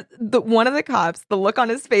 There's one of the cops, the look on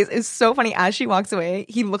his face is so funny as she walks away.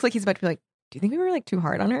 He looks like he's about to be like, do you think we were like too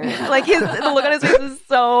hard on her? Like the look on his face is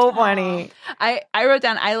so funny. I wrote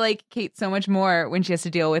down I like Kate so much more when she has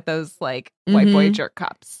to deal with those like white boy jerk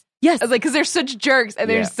cops. Yes. I was like, because they're such jerks and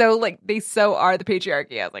they're so like they so are the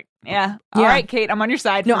patriarchy. I was like, all right, Kate, I'm on your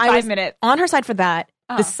side for 5 minutes. On her side for that.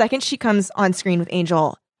 The second she comes on screen with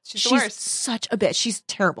Angel, She's the worst. such a bitch. She's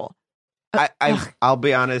terrible. I'll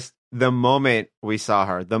be honest. The moment we saw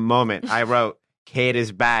her, the moment I wrote, Kate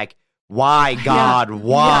is back. Why, God,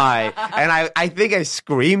 why? And I think I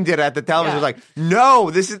screamed it at the television. I was like,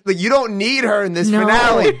 no, this is you don't need her in this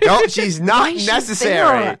finale. She's not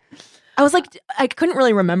necessary. I was like, I couldn't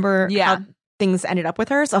really remember how things ended up with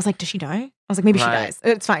her. So I was like, does she die? I was like, maybe she dies.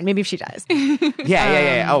 It's fine. Maybe if she dies.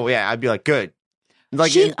 Yeah. Oh, yeah. I'd be like, good.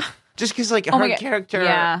 Like, just because, like, her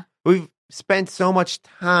character, we've spent so much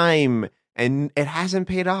time and it hasn't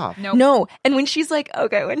paid off. No. And when she's like,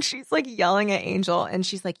 yelling at Angel and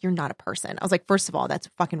she's like, you're not a person. I was like, first of all, that's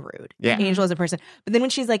fucking rude. Yeah. Angel is a person. But then when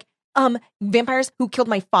she's like, vampires who killed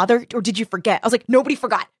my father, or did you forget? I was like, nobody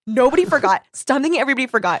forgot. Stop thinking everybody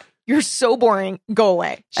forgot. You're so boring. Go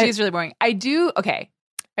away. She's really boring.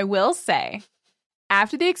 I will say,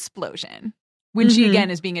 after the explosion, when she again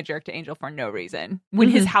is being a jerk to Angel for no reason, when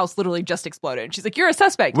his house literally just exploded, and she's like, "You're a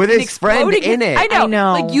suspect." With his friend in it. I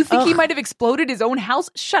know. Like, you think he might have exploded his own house?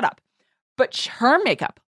 Shut up. But her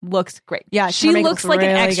makeup looks great. Yeah, she looks like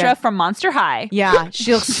really an extra good. from Monster High. Yeah,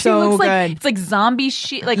 she looks so looks good. Like, it's like zombie.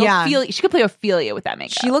 Ophelia. She could play Ophelia with that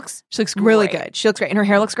makeup. She looks great. really good. She looks great, and her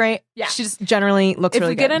hair looks great. Yeah, she just generally looks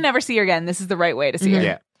really good. If you're gonna never see her again, this is the right way to see her.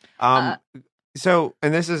 Yeah. So,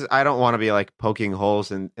 and this is, I don't want to be like poking holes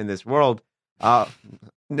in this world. No,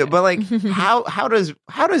 but like, how does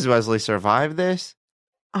Wesley survive this?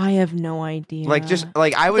 I have no idea. Like, just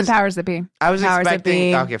like the powers that be. I was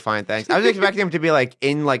expecting. Okay, fine, thanks. I was expecting him to be like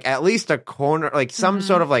in like at least a corner, like some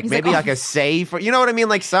sort of like maybe like a safe, or you know what I mean,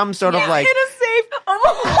 like some sort of like in a safe. Or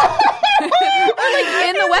like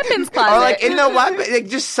in the weapons closet. Or like in the weapon, like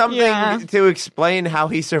just something to explain how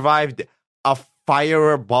he survived a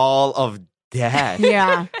fireball of death.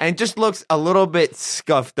 Yeah. And just looks a little bit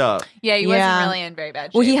scuffed up. Yeah, he wasn't really in very bad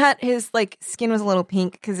shape. Well, he had his like skin was a little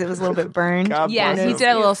pink because it was a little bit burned. Yeah, he did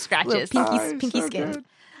have little scratches. Pinky skin.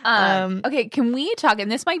 Good. Okay, can we talk?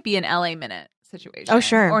 And this might be an LA Minute situation. Oh,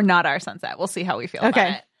 sure. Or not our Sunset. We'll see how we feel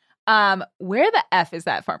about it. Where the F is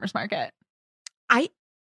that farmer's market? I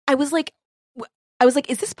was like,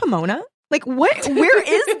 is this Pomona? Like, what? Where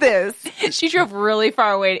is this? She drove really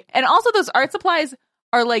far away. And also those art supplies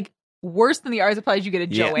are like worse than the art supplies you get at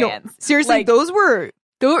Joann's. No, seriously, like, those were...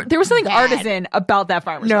 There was something artisan about that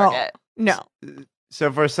farmer's market. No.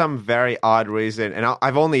 So for some very odd reason, and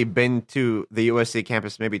I've only been to the USC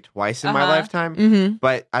campus maybe twice in my lifetime,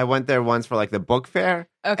 but I went there once for like the book fair,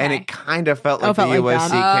 and it kind of felt like the USC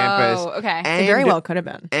campus. Oh, okay. And, it very well could have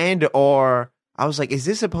been. Or I was like, is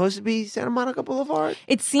this supposed to be Santa Monica Boulevard?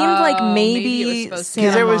 It seemed like maybe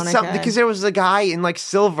Santa Monica. Because there was a guy in like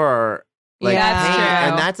silver, like paint,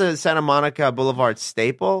 and that's a Santa Monica Boulevard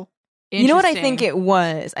staple. You know what I think it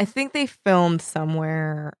was? I think they filmed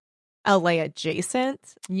somewhere LA adjacent.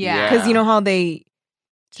 Yeah. Because you know how they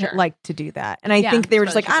like to do that. And I think they were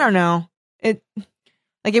just like, I don't know. It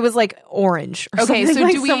was like orange or okay, something. So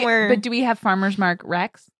like do we somewhere. But do we have Farmer's Mark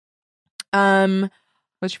Rex? What's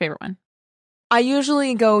your favorite one? I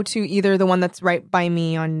usually go to either the one that's right by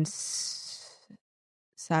me on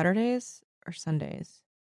Saturdays or Sundays.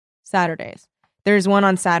 Saturdays. There's one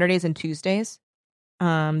on Saturdays and Tuesdays.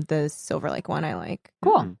 The Silver Lake one I like.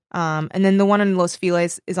 Cool. And then the one in Los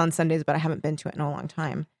Feliz is on Sundays, but I haven't been to it in a long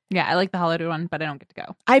time. Yeah, I like the Hollywood one, but I don't get to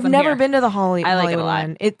go. I've never been to the Hollywood it a lot.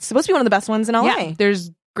 one. It's supposed to be one of the best ones in LA. Yeah, there's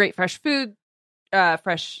great fresh food,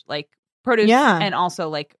 fresh like produce, and also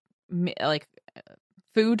like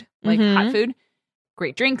food, like hot food.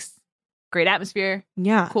 Great drinks, great atmosphere.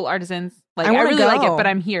 Yeah, cool artisans. Like I really like it, but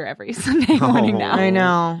I'm here every Sunday morning now. I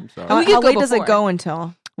know. How late does it go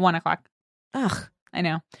until 1:00? Ugh. I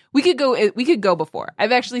know. We could go before.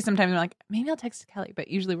 I've actually sometimes been like, maybe I'll text Kelly, but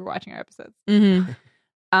usually we're watching our episodes.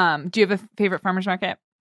 Mm-hmm. Do you have a favorite farmer's market?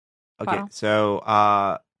 Okay, Bottle? so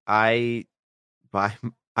I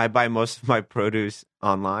buy most of my produce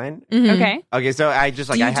online. Mm-hmm. Okay, so I just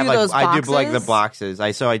like I have like I do like the boxes.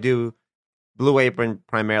 I do Blue Apron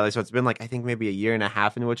primarily. So it's been like I think maybe a year and a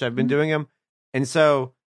half in which I've been doing them, and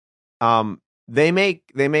so they make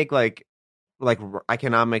like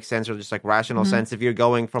economic sense or just like rational sense if you're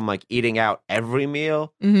going from like eating out every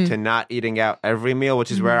meal to not eating out every meal,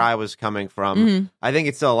 which is where I was coming from. I think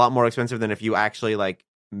it's still a lot more expensive than if you actually like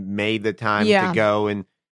made the time to go and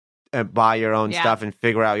buy your own stuff and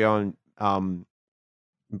figure out your own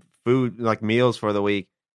food, like meals for the week.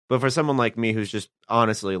 But for someone like me who's just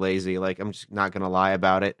honestly lazy, like I'm just not going to lie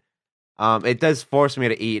about it. It does force me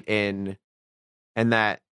to eat in, and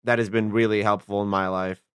that has been really helpful in my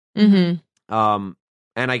life.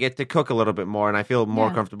 And I get to cook a little bit more, and I feel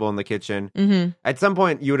more comfortable in the kitchen. At some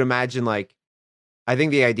point, you would imagine, like, I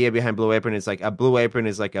think the idea behind Blue Apron is like a Blue Apron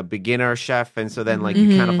is like a beginner chef, and so then like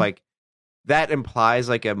you kind of like that implies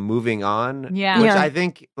like a moving on. Yeah. Which Yeah. I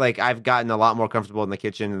think like I've gotten a lot more comfortable in the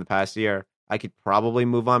kitchen in the past year. I could probably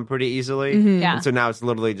move on pretty easily. Mhm. Yeah. And so now it's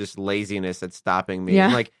literally just laziness that's stopping me. Yeah.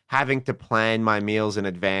 And like having to plan my meals in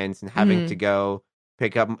advance and having Mhm. to go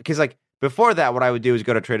pick up. Because like before that, what I would do is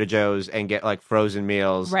go to Trader Joe's and get like frozen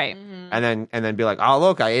meals. Right. And then be like, oh,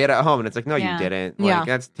 look, I ate at home. And it's like, no, Yeah. you didn't. Like, Yeah.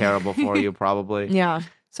 that's terrible for you, probably. Yeah.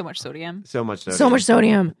 So much sodium. So much sodium. So much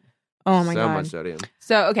sodium. Oh my so god. much sodium.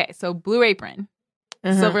 So Blue Apron,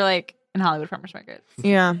 Uh-huh. Silver Lake, and Hollywood Farmers Market.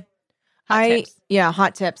 Yeah. Hot tips.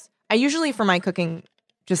 Hot tips. I usually for my cooking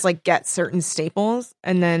just like get certain staples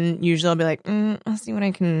and then usually I'll be like, I'll see what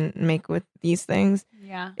I can make with these things.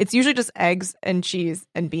 Yeah. It's usually just eggs and cheese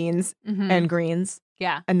and beans Mhm. and greens.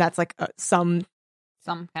 Yeah. And that's like some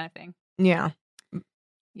Some kind of thing. yeah.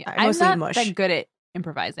 Yeah. I I'm mostly not mush. that good at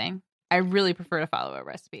improvising. I really prefer to follow a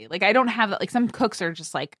recipe. Like I don't have that. Like some cooks are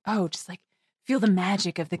just like, oh, just like feel the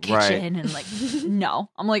magic of the kitchen and like no.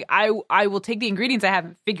 I'm like I will take the ingredients I have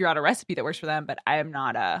and figure out a recipe that works for them, but I'm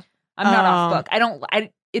not off book.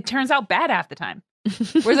 It turns out bad half the time.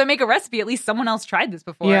 Whereas I make a recipe, at least someone else tried this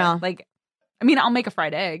before. Yeah. Like I mean, I'll make a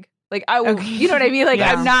fried egg. Like I will, Okay. you know what I mean? Like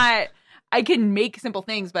Yeah. I can make simple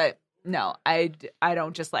things, but no, I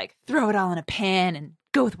don't just like throw it all in a pan and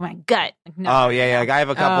go with my gut. Like, no. Oh, yeah. Like, I have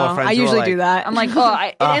a couple of friends I who are usually like, do that. I'm like,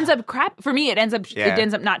 it ends up crap for me. It ends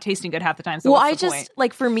up not tasting good half the time. So well, what's I the just point?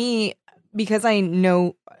 like for me because I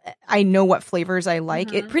know what flavors I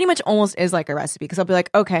like. It pretty much almost is like a recipe because I'll be like,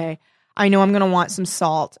 okay, I know I'm gonna want some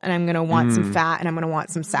salt and I'm gonna want some fat and I'm gonna want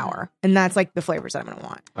some sour, and that's like the flavors that I'm gonna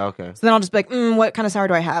want. Okay. So then I'll just be like, what kind of sour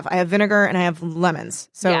do I have? I have vinegar and I have lemons,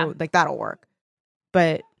 so Yeah. like that'll work.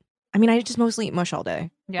 But I mean, I just mostly eat mush all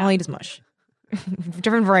day. Yeah. All I eat is mush.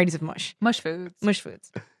 Different varieties of mush. Mush foods. Mush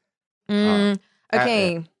foods.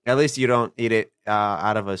 Okay. At least you don't eat it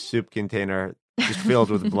out of a soup container just filled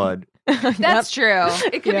with blood. That's true.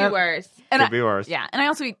 It could Yep. be worse. And Could be worse. Yeah, and I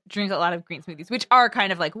also drink a lot of green smoothies, which are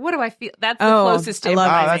kind of like, what do I feel? That's the Oh, closest to I love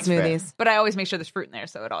improvising. that's smoothies. But I always make sure there's fruit in there,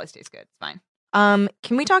 so it always tastes good. It's fine.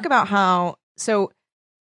 Can we talk about how? So,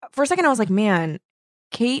 for a second, I was like, man,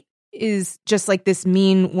 Kate is just like this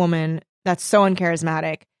mean woman that's so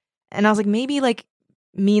uncharismatic, and I was like, maybe like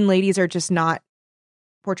mean ladies are just not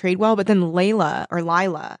portrayed well. But then Lila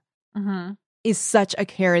Mm-hmm. is such a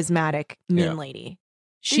charismatic mean Yeah. lady.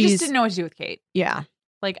 She just didn't know what to do with Kate. yeah.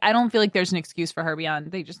 Like, I don't feel like there's an excuse for her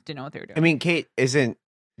beyond they just didn't know what they were doing. I mean, Kate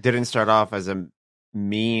didn't start off as a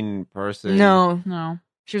mean person. No,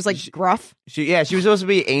 she was like She- gruff. She was supposed to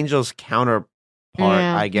be Angel's counterpart,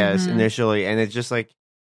 Yeah. I guess, Mhm. initially, and it's just like,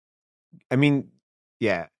 I mean,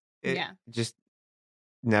 it Yeah. just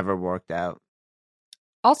never worked out.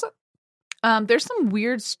 Also, there's some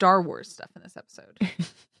weird Star Wars stuff in this episode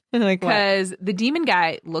Like what? because the demon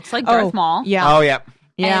guy looks like Darth Maul. Yeah. Oh yeah,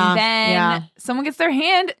 Yeah. And then yeah. someone gets their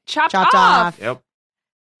hand chopped Chopped off. off. yep.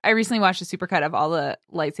 I recently watched a supercut of all the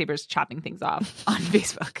lightsabers chopping things off on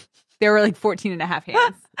Facebook. There were like 14 and a half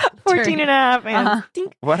hands. 14 and a half. And Uh-huh.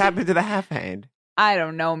 dink. What happened to the half hand? I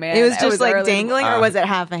don't know, man. It was just like early. dangling, or was it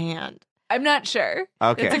half a hand? I'm not sure.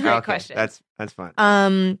 Okay, It's a great okay. question. That's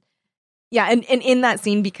fine. Yeah, and in that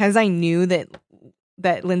scene, because I knew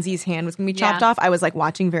that Lindsay's hand was going to be chopped Yeah. off, I was like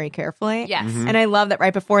watching very carefully. Yes. Mhm. And I love that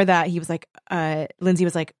right before that, he was like, Lindsay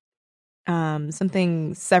was like,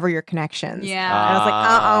 something sever your connections. Yeah. And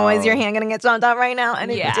I was like, is your hand going to get chopped off right now?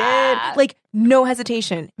 And it Yeah. did. Like, no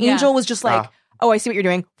hesitation. Yeah. Angel was just like, I see what you're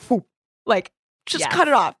doing. Phew. Like, just Yes. cut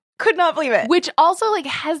it off. Could not believe it. Which also like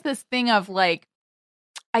has this thing of like,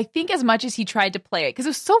 I think as much as he tried to play it, because it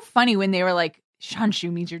was so funny when they were like,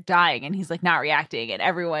 Shanshu means you're dying, and he's like not reacting, and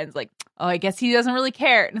everyone's like, oh, I guess he doesn't really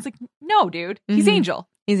care. And it's like, no, dude, he's Mhm. Angel.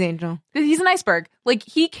 He's Angel. He's an iceberg. Like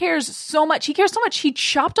he cares so much. He cares so much. He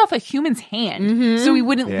chopped off a human's hand Mhm. so he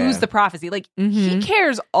wouldn't Yeah. lose the prophecy. Like he Mhm.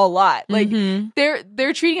 cares a lot. Like Mhm.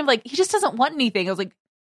 they're treating him like he just doesn't want anything. I was like,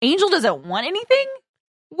 Angel doesn't want anything?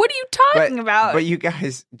 What are you talking about? But you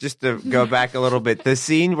guys, just to go back a little bit, the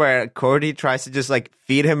scene where Cordy tries to just like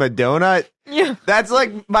feed him a donut, Yeah. that's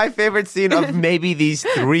like my favorite scene of maybe these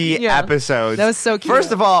 3 Yeah. episodes. That was so cute.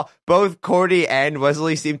 First of all, both Cordy and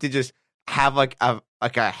Wesley seem to just have like a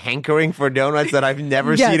hankering for donuts that I've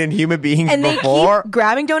never Yes. seen in human beings And they before. keep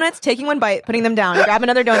grabbing donuts, taking one bite, putting them down. Grab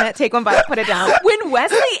another donut, take one bite, put it down. when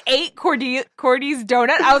Wesley ate Cordy's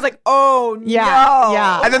donut, I was like, oh Yeah, no.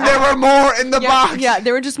 yeah. And then there were more in the Yeah, box. yeah,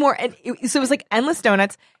 there were just more. And so it was like endless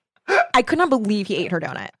donuts. I could not believe he ate her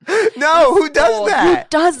donut. No, who does Who that?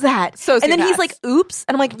 does that? And then he's Sociopaths. like, oops.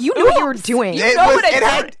 And I'm like, you knew what you were doing. It know was. what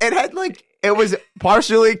I It had like it was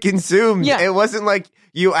partially consumed. Yeah. It wasn't like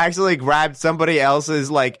you actually grabbed somebody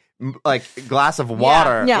else's like like glass of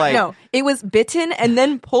water. Yeah, like, no. It was bitten and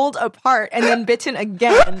then pulled apart and then bitten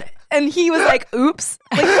again. And he was like, oops.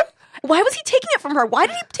 Like, why was he taking it from her? Why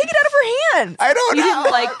did he take it out of her hands? I don't You know.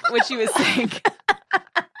 didn't like what she was saying.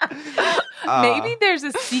 Maybe there's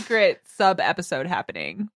a secret sub episode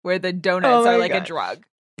happening where the donuts are like a drug.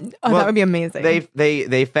 Oh, that would be amazing.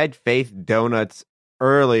 They fed Faith donuts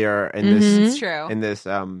earlier in this. It's true. In this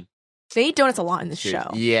They eat donuts a lot in this show.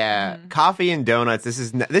 Yeah, coffee and donuts. This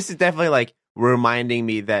is definitely like reminding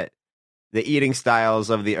me that the eating styles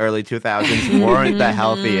of the early 2000s weren't the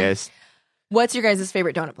healthiest. What's your guys'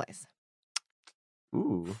 favorite donut place?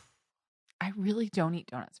 Ooh. I really don't eat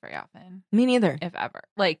donuts very often, Me neither. if ever.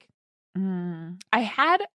 Like, I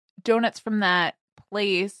had donuts from that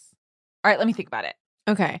place. All right, let me think about it.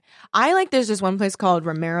 Okay. There's this one place called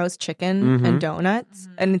Romero's Chicken and Donuts,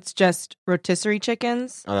 and it's just rotisserie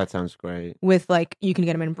chickens Oh, that sounds great. with like, you can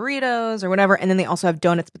get them in burritos or whatever. And then they also have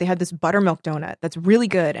donuts, but they have this buttermilk donut that's really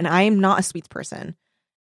good. And I am not a sweets person.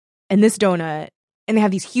 And this donut, and they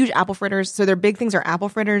have these huge apple fritters. So their big things are apple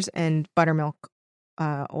fritters and buttermilk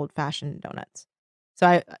old fashioned donuts.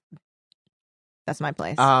 So that's my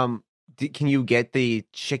place. Can you get the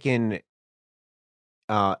chicken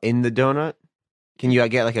in the donut? Can you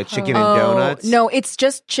get like a chicken and donuts? No, it's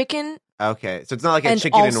just chicken Okay, so it's not like a and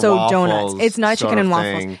chicken and also waffles. donuts. It's not chicken sort of and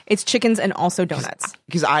waffles. thing. It's chickens and also donuts.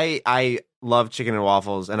 Because I love chicken and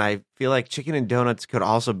waffles, and I feel like chicken and donuts could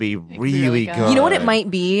also be really good. good. You know what it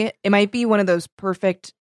might be? It might be one of those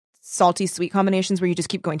perfect salty sweet combinations where you just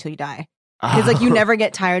keep going till you die. Because like you never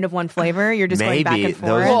get tired of one flavor. You're just going back Maybe. and forth.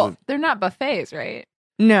 Those Well, they're not buffets, right?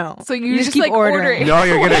 No. So you just keep like ordering. No,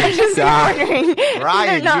 you're gonna Just keep die. ordering.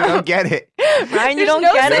 Ryan, you No. don't get it. Ryan, you There's don't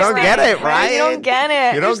no get such it. You don't get it, Ryan. You don't get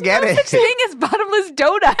it. You don't get No it. such thing as bottomless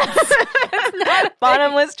donuts. It's not a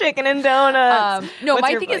Bottomless chicken and donuts. no, What's my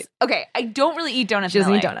your thing place? is okay. I don't really eat donuts. She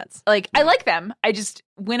doesn't in eat LA. donuts. Like I like them. I just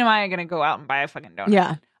when am I going to go out and buy a fucking donut?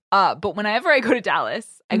 Yeah. But whenever I go to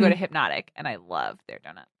Dallas, I go to Hypnotic, and I love their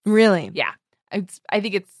donuts. Really? Yeah, I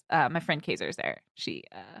think it's my friend Kaiser's there. She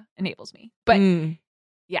enables me, but Mm.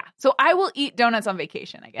 yeah. So I will eat donuts on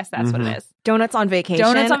vacation. I guess that's what it is. Donuts on vacation.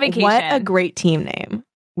 Donuts on vacation. What a great team name.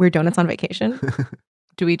 We're Donuts on Vacation.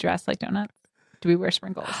 Do we dress like donuts? Do we wear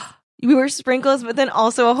sprinkles? We wear sprinkles, but then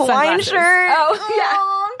also a Hawaiian Sunglasses. shirt. Oh, yeah.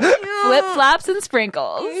 Flip flops and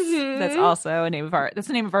sprinkles. Mhm. That's also a name of our. That's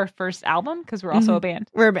the name of our first album because we're also a band.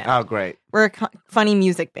 We're a band. Oh, great. We're a funny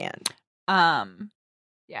music band.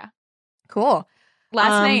 Yeah. Cool.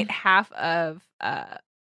 Last night, half of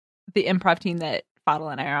the improv team that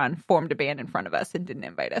Fadl and I are on formed a band in front of us and didn't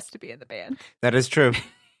invite us to be in the band. That is true.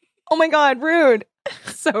 Oh my God, rude.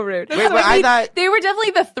 So rude. Wait, but I thought They were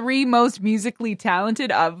definitely the three most musically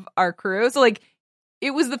talented of our crew. So, like,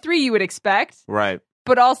 it was the three you would expect, right.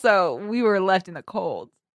 but also we were left in the cold.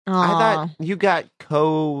 I Aw. thought you got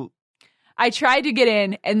I tried to get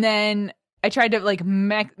in, and then I tried to like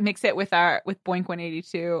mix it with Boink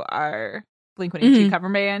 182, our Blink 182 cover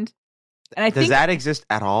band. And I Does think that exist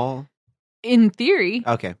at all? in theory,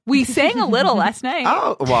 Okay. we sang a little last night.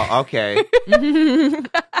 Oh, well, okay.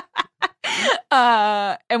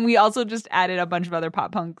 And we also just added a bunch of other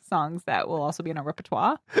pop punk songs that will also be in our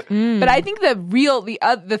repertoire. Mm. But I think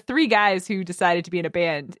the three guys who decided to be in a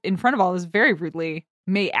band in front of all this very rudely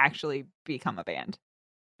may actually become a band.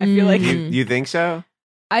 I feel like You think so?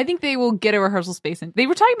 I think they will get a rehearsal space, and they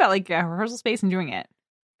were talking about like a rehearsal space and doing it.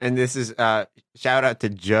 And this is shout out to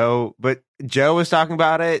Joe, but Joe was talking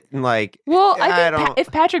about it and like, Well, I I don't- think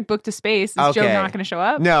if Patrick booked a space, is Joe Okay. not going to show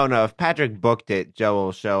up? no, if Patrick booked it, Joe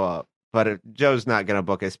will show up. But if Joe's not going to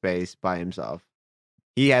book a space by himself.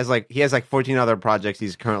 He has like 14 other projects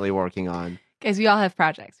he's currently working on. Guys, we all have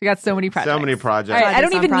projects. We got so many projects. So many projects. All right, I don't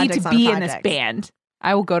Projects even on need to projects be on in this projects. band.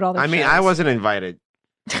 I will go to all the I mean, shows. I wasn't invited,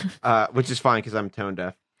 which is fine because I'm tone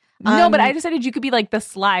deaf. No, but I decided you could be like the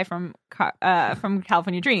Sly from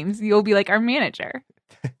California Dreams. You'll be like our manager,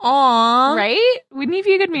 Aw. right? Wouldn't you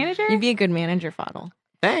be a good manager? You'd be a good manager, Fadl.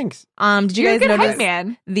 Thanks. Did you You're a guys good hype notice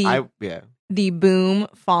man. the boom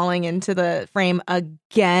falling into the frame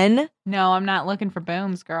again? No, I'm not looking for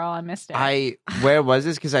booms, girl. I missed it. Where was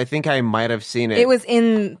this? Because I think I might have seen it. It was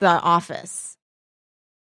in the office,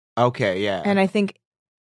 Okay, yeah. and I think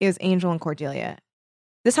it was Angel and Cordelia.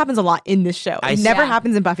 This happens a lot in this show. I It never saw-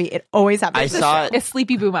 happens in Buffy. It always happens. I in this saw show. it. A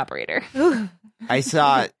sleepy boom operator. I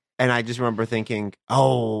saw it, and I just remember thinking,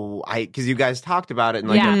 because you guys talked about it in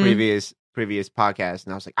like Yeah. the previous podcast,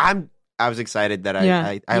 and I was like, I was excited that Yeah,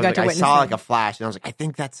 I you was got like, to I witness saw it. like a flash, and I was like, I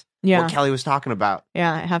think that's Yeah, what Kelly was talking about.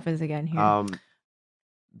 yeah, it happens again here.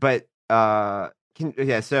 But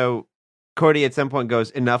so Cordy at some point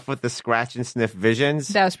goes, enough with the scratch and sniff visions.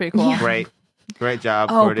 That was pretty cool. Great. Great job,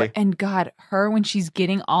 Oh, Cordy. and God, her when she's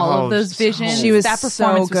getting all of those visions, She was that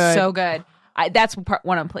performance so good. was so good. That's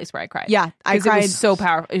one place where I cried. Yeah, I 'Cause cried. It was so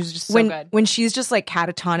powerful. It was just so when good. when she's just like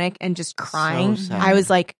catatonic and just crying. So sad. I was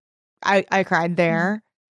like, I cried there.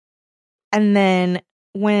 And then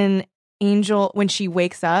when she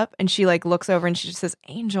wakes up and she like looks over and she just says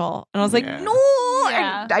Angel, and I was like, Yeah. no,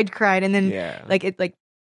 Yeah. I cried. And then Yeah. like it like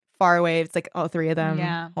far away, it's like all three of them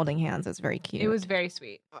Yeah. holding hands. It's very cute. It was very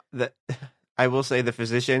sweet. I will say the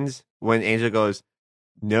physicians, when Angel goes,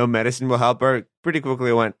 no medicine will help her, pretty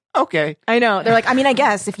quickly went, okay. I know. They're like, I mean, I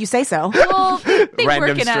guess if you say so. Well, they Random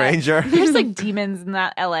work in stranger. There's like demons in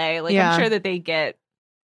that LA. Like Yeah. I'm sure that they're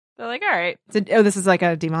like, all right. This is like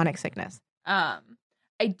a demonic sickness.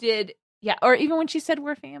 I did, yeah. Or even when she said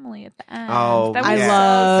we're family at the end. Oh, that I was yeah.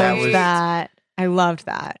 so loved sweet. that. I loved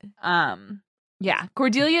that. Yeah,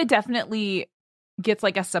 Cordelia definitely gets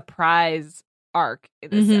like a surprise arc in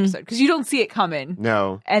this Mhm. episode because you don't see it coming,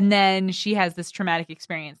 No. and then she has this traumatic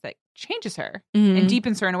experience that changes her Mhm. and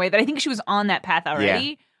deepens her in a way that I think she was on that path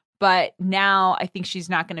already. But now I think she's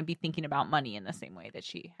not going to be thinking about money in the same way that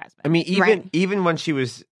she has been. I mean, Right. even when she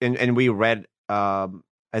was, and we read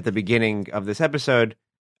at the beginning of this episode,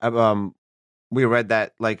 we read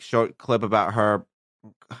that like short clip about her.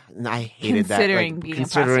 And I hated Considering that. being a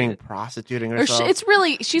Considering prostitute. prostituting Or herself. it's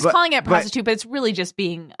really she's But- calling it but- prostitute, but it's really just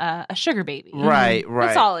being a sugar baby. right.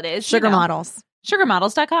 That's all it is. Sugar you know. models.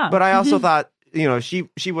 Sugarmodels.com. But I also thought,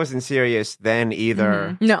 she wasn't serious then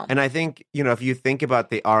either. No. And I think, if you think about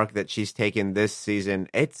the arc that she's taken this season,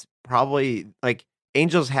 it's probably like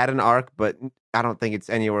Angel's had an arc, but I don't think it's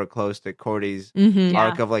anywhere close to Cordy's Mm-hmm. Yeah.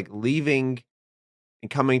 arc of like leaving and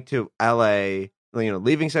coming to LA,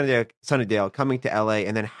 leaving Sunnydale, coming to LA,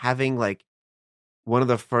 and then having like one of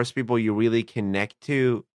the first people you really connect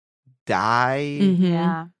to die.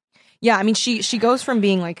 yeah. Yeah, I mean, she goes from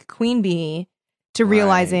being like queen bee to Right.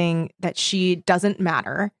 realizing that she doesn't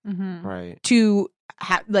matter Mm-hmm. Right. to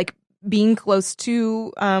like being close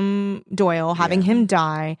to Doyle, having Yeah. him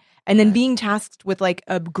die, and then Right. being tasked with like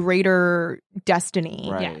a greater destiny,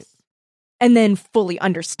 Right. Yes. and then fully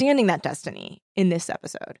understanding that destiny in this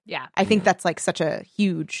episode. Yeah. I think that's like such a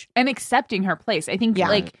huge. And accepting her place. I think Yeah.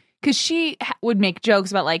 like because she would make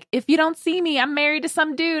jokes about like, if you don't see me, I'm married to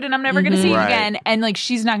some dude and I'm never going to Mhm. see you Right. again. And like,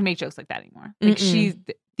 she's not going to make jokes like that anymore. Like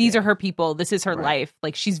these are her people. This is her Right. life.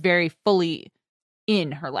 Like she's very fully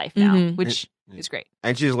in her life now, Mhm. which And- is great.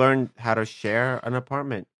 And she's learned how to share an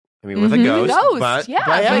apartment. I mean, with a Mhm. ghost. Ghost, but yeah.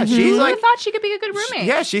 yeah, but she's who like, would've thought she could be a good roommate.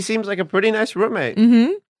 yeah, she seems like a pretty nice roommate.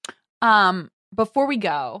 Mm-hmm. Before we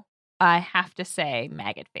go, I have to say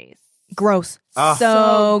maggot face. Gross. Oh.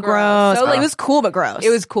 So gross. So, like, it was cool, but gross. It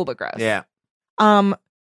was cool but gross. Yeah.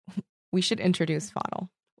 We should introduce Fodl.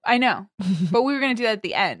 I know. But we were going to do that at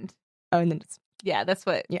the end. Oh, and then it's, Yeah, that's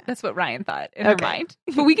what Yeah. that's what Ryan thought in her Okay. mind.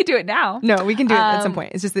 But we could do it now. no, we can do it at some Um,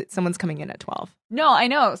 point. It's just that someone's coming in at 12. No, I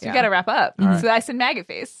know. So we Yeah. got to wrap up. All right. So I said maggot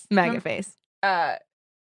face. Maggot face.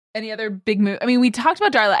 Any other big move? I mean, we talked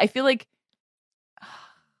about Darla. I feel like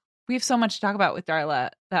we have so much to talk about with Darla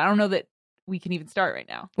that I don't know that we can even start right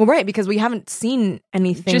now. Well, right, because we haven't seen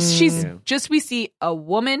anything. Just we see a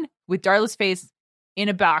woman with Darla's face in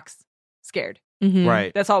a box, scared. Mhm.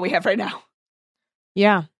 Right. That's all we have right now.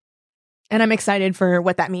 Yeah. And I'm excited for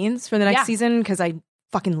what that means for the next Yeah. season because I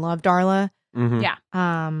fucking love Darla. Mhm. Yeah.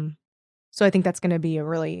 So I think that's going to be a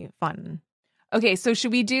really fun. Okay, so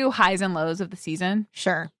should we do highs and lows of the season?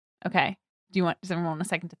 Sure. Okay. Does everyone want a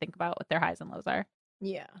second to think about what their highs and lows are?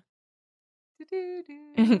 Yeah.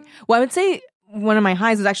 Well, I would say one of my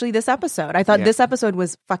highs was actually this episode. I thought Yeah. this episode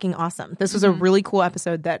was fucking awesome. This was a Mhm. really cool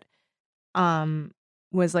episode that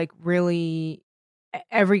was like really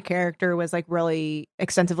every character was like really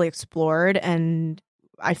extensively explored and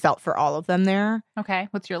I felt for all of them there. Okay,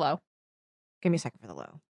 what's your low? Give me a second for the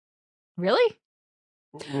low. Really?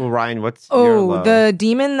 Well, Ryan, what's your Oh, low? the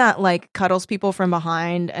demon that like cuddles people from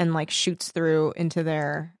behind and like shoots through into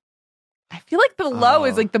their I feel like the low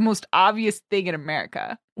is Oh. like the most obvious thing in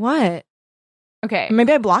America. what? Okay.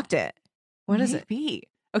 Maybe I blocked it. What is it? Maybe.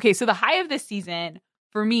 Okay, so the high of this season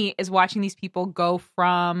for me is watching these people go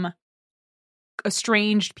from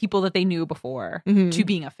estranged people that they knew before Mhm. to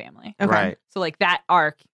being a family. Okay. Right. So like that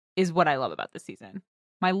arc is what I love about this season.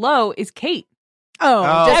 My low is Kate. Oh,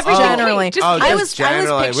 just everything. generally. Just- oh, I just was generally.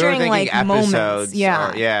 We were picturing, thinking like, moments. episodes.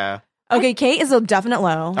 Yeah. Yeah. Okay, Kate is a definite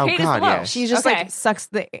low. Oh, Kate is God, low. yes. She just Okay. like sucks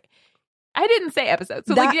the I didn't say episodes.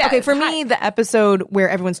 So that, like yeah. okay, for high. me, the episode where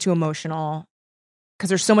everyone's too emotional because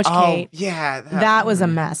there's so much Oh, Kate. yeah. That was a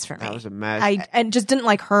mess for me. That was a mess. I just didn't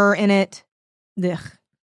like her in it. Ugh.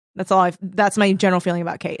 That's my general feeling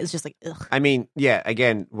about Kate. It's just like, ugh. I mean, yeah,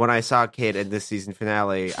 again, when I saw Kate in this season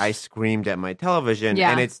finale, I screamed at my television.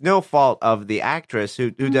 Yeah. And it's no fault of the actress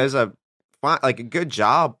who does a good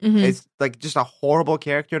job. It's like just a horrible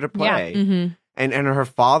character to play. And her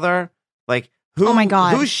father, like, oh my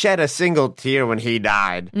God, who shed a single tear when he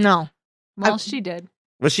died? No. Well, she did.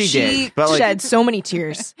 Well, she did. But shed so many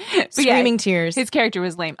tears. Screaming tears. His character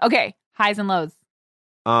was lame. Okay, highs and lows.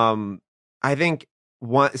 I think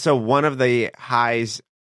one of the highs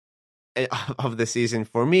of the season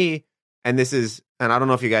for me, and I don't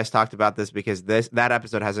know if you guys talked about this because that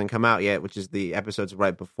episode hasn't come out yet, which is the episodes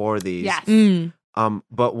right before these. Yes.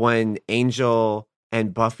 But when Angel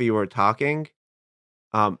and Buffy were talking,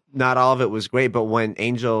 not all of it was great, but when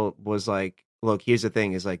Angel was like, look, here's the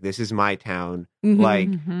thing, is like, this is my town. Like,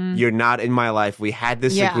 you're not in my life. We had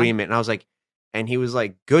this agreement. And I was like, and he was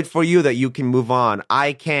like, good for you that you can move on.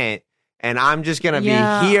 I can't. And I'm just going to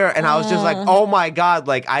be here. And I was just like, oh my God.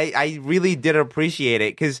 Like, I really did appreciate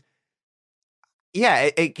it. Cause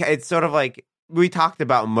it's sort of like, we talked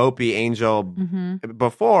about mopey Angel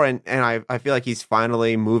before. And I feel like he's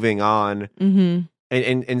finally moving on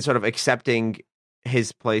and sort of accepting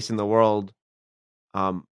his place in the world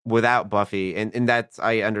without Buffy. And that's,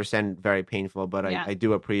 I understand, very painful, but I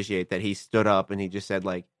do appreciate that he stood up and he just said,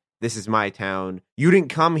 like, this is my town. You didn't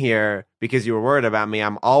come here because you were worried about me.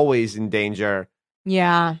 I'm always in danger.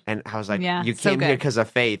 Yeah. And I was like, you came here because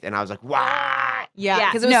of faith. And I was like, wow.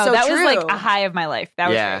 Yeah. Because it was so that true. was like a high of my life. That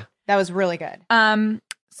was great. That was really good.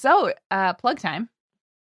 So plug time.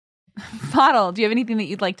 Fodl, do you have anything that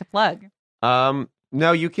you'd like to plug?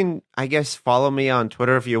 No, you can, I guess, follow me on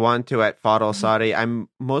Twitter if you want to at Fodl Sadi. I'm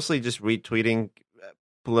mostly just retweeting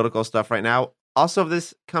political stuff right now. Also, if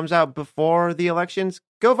this comes out before the elections,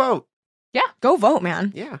 go vote. Yeah. Go vote,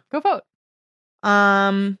 man. Yeah. Go vote.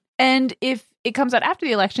 And if it comes out after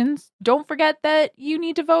the elections, don't forget that you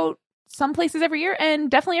need to vote some places every year and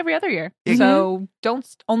definitely every other year. So don't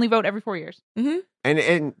only vote every 4 years.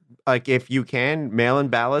 And like, if you can, mail-in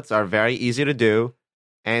ballots are very easy to do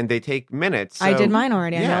and they take minutes. So, I did mine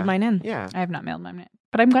already. I mailed mine in. Yeah. I have not mailed mine in,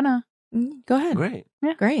 but I'm gonna. Go ahead. Great.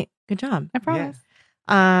 Yeah. Great. Good job. I promise.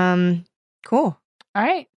 Cool. All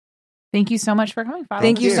right. Thank you so much for coming, Fodl.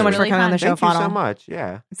 Thank you so much for coming on the show, Thank you Fodl. so much.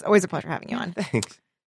 Yeah. It's always a pleasure having you on. Thanks.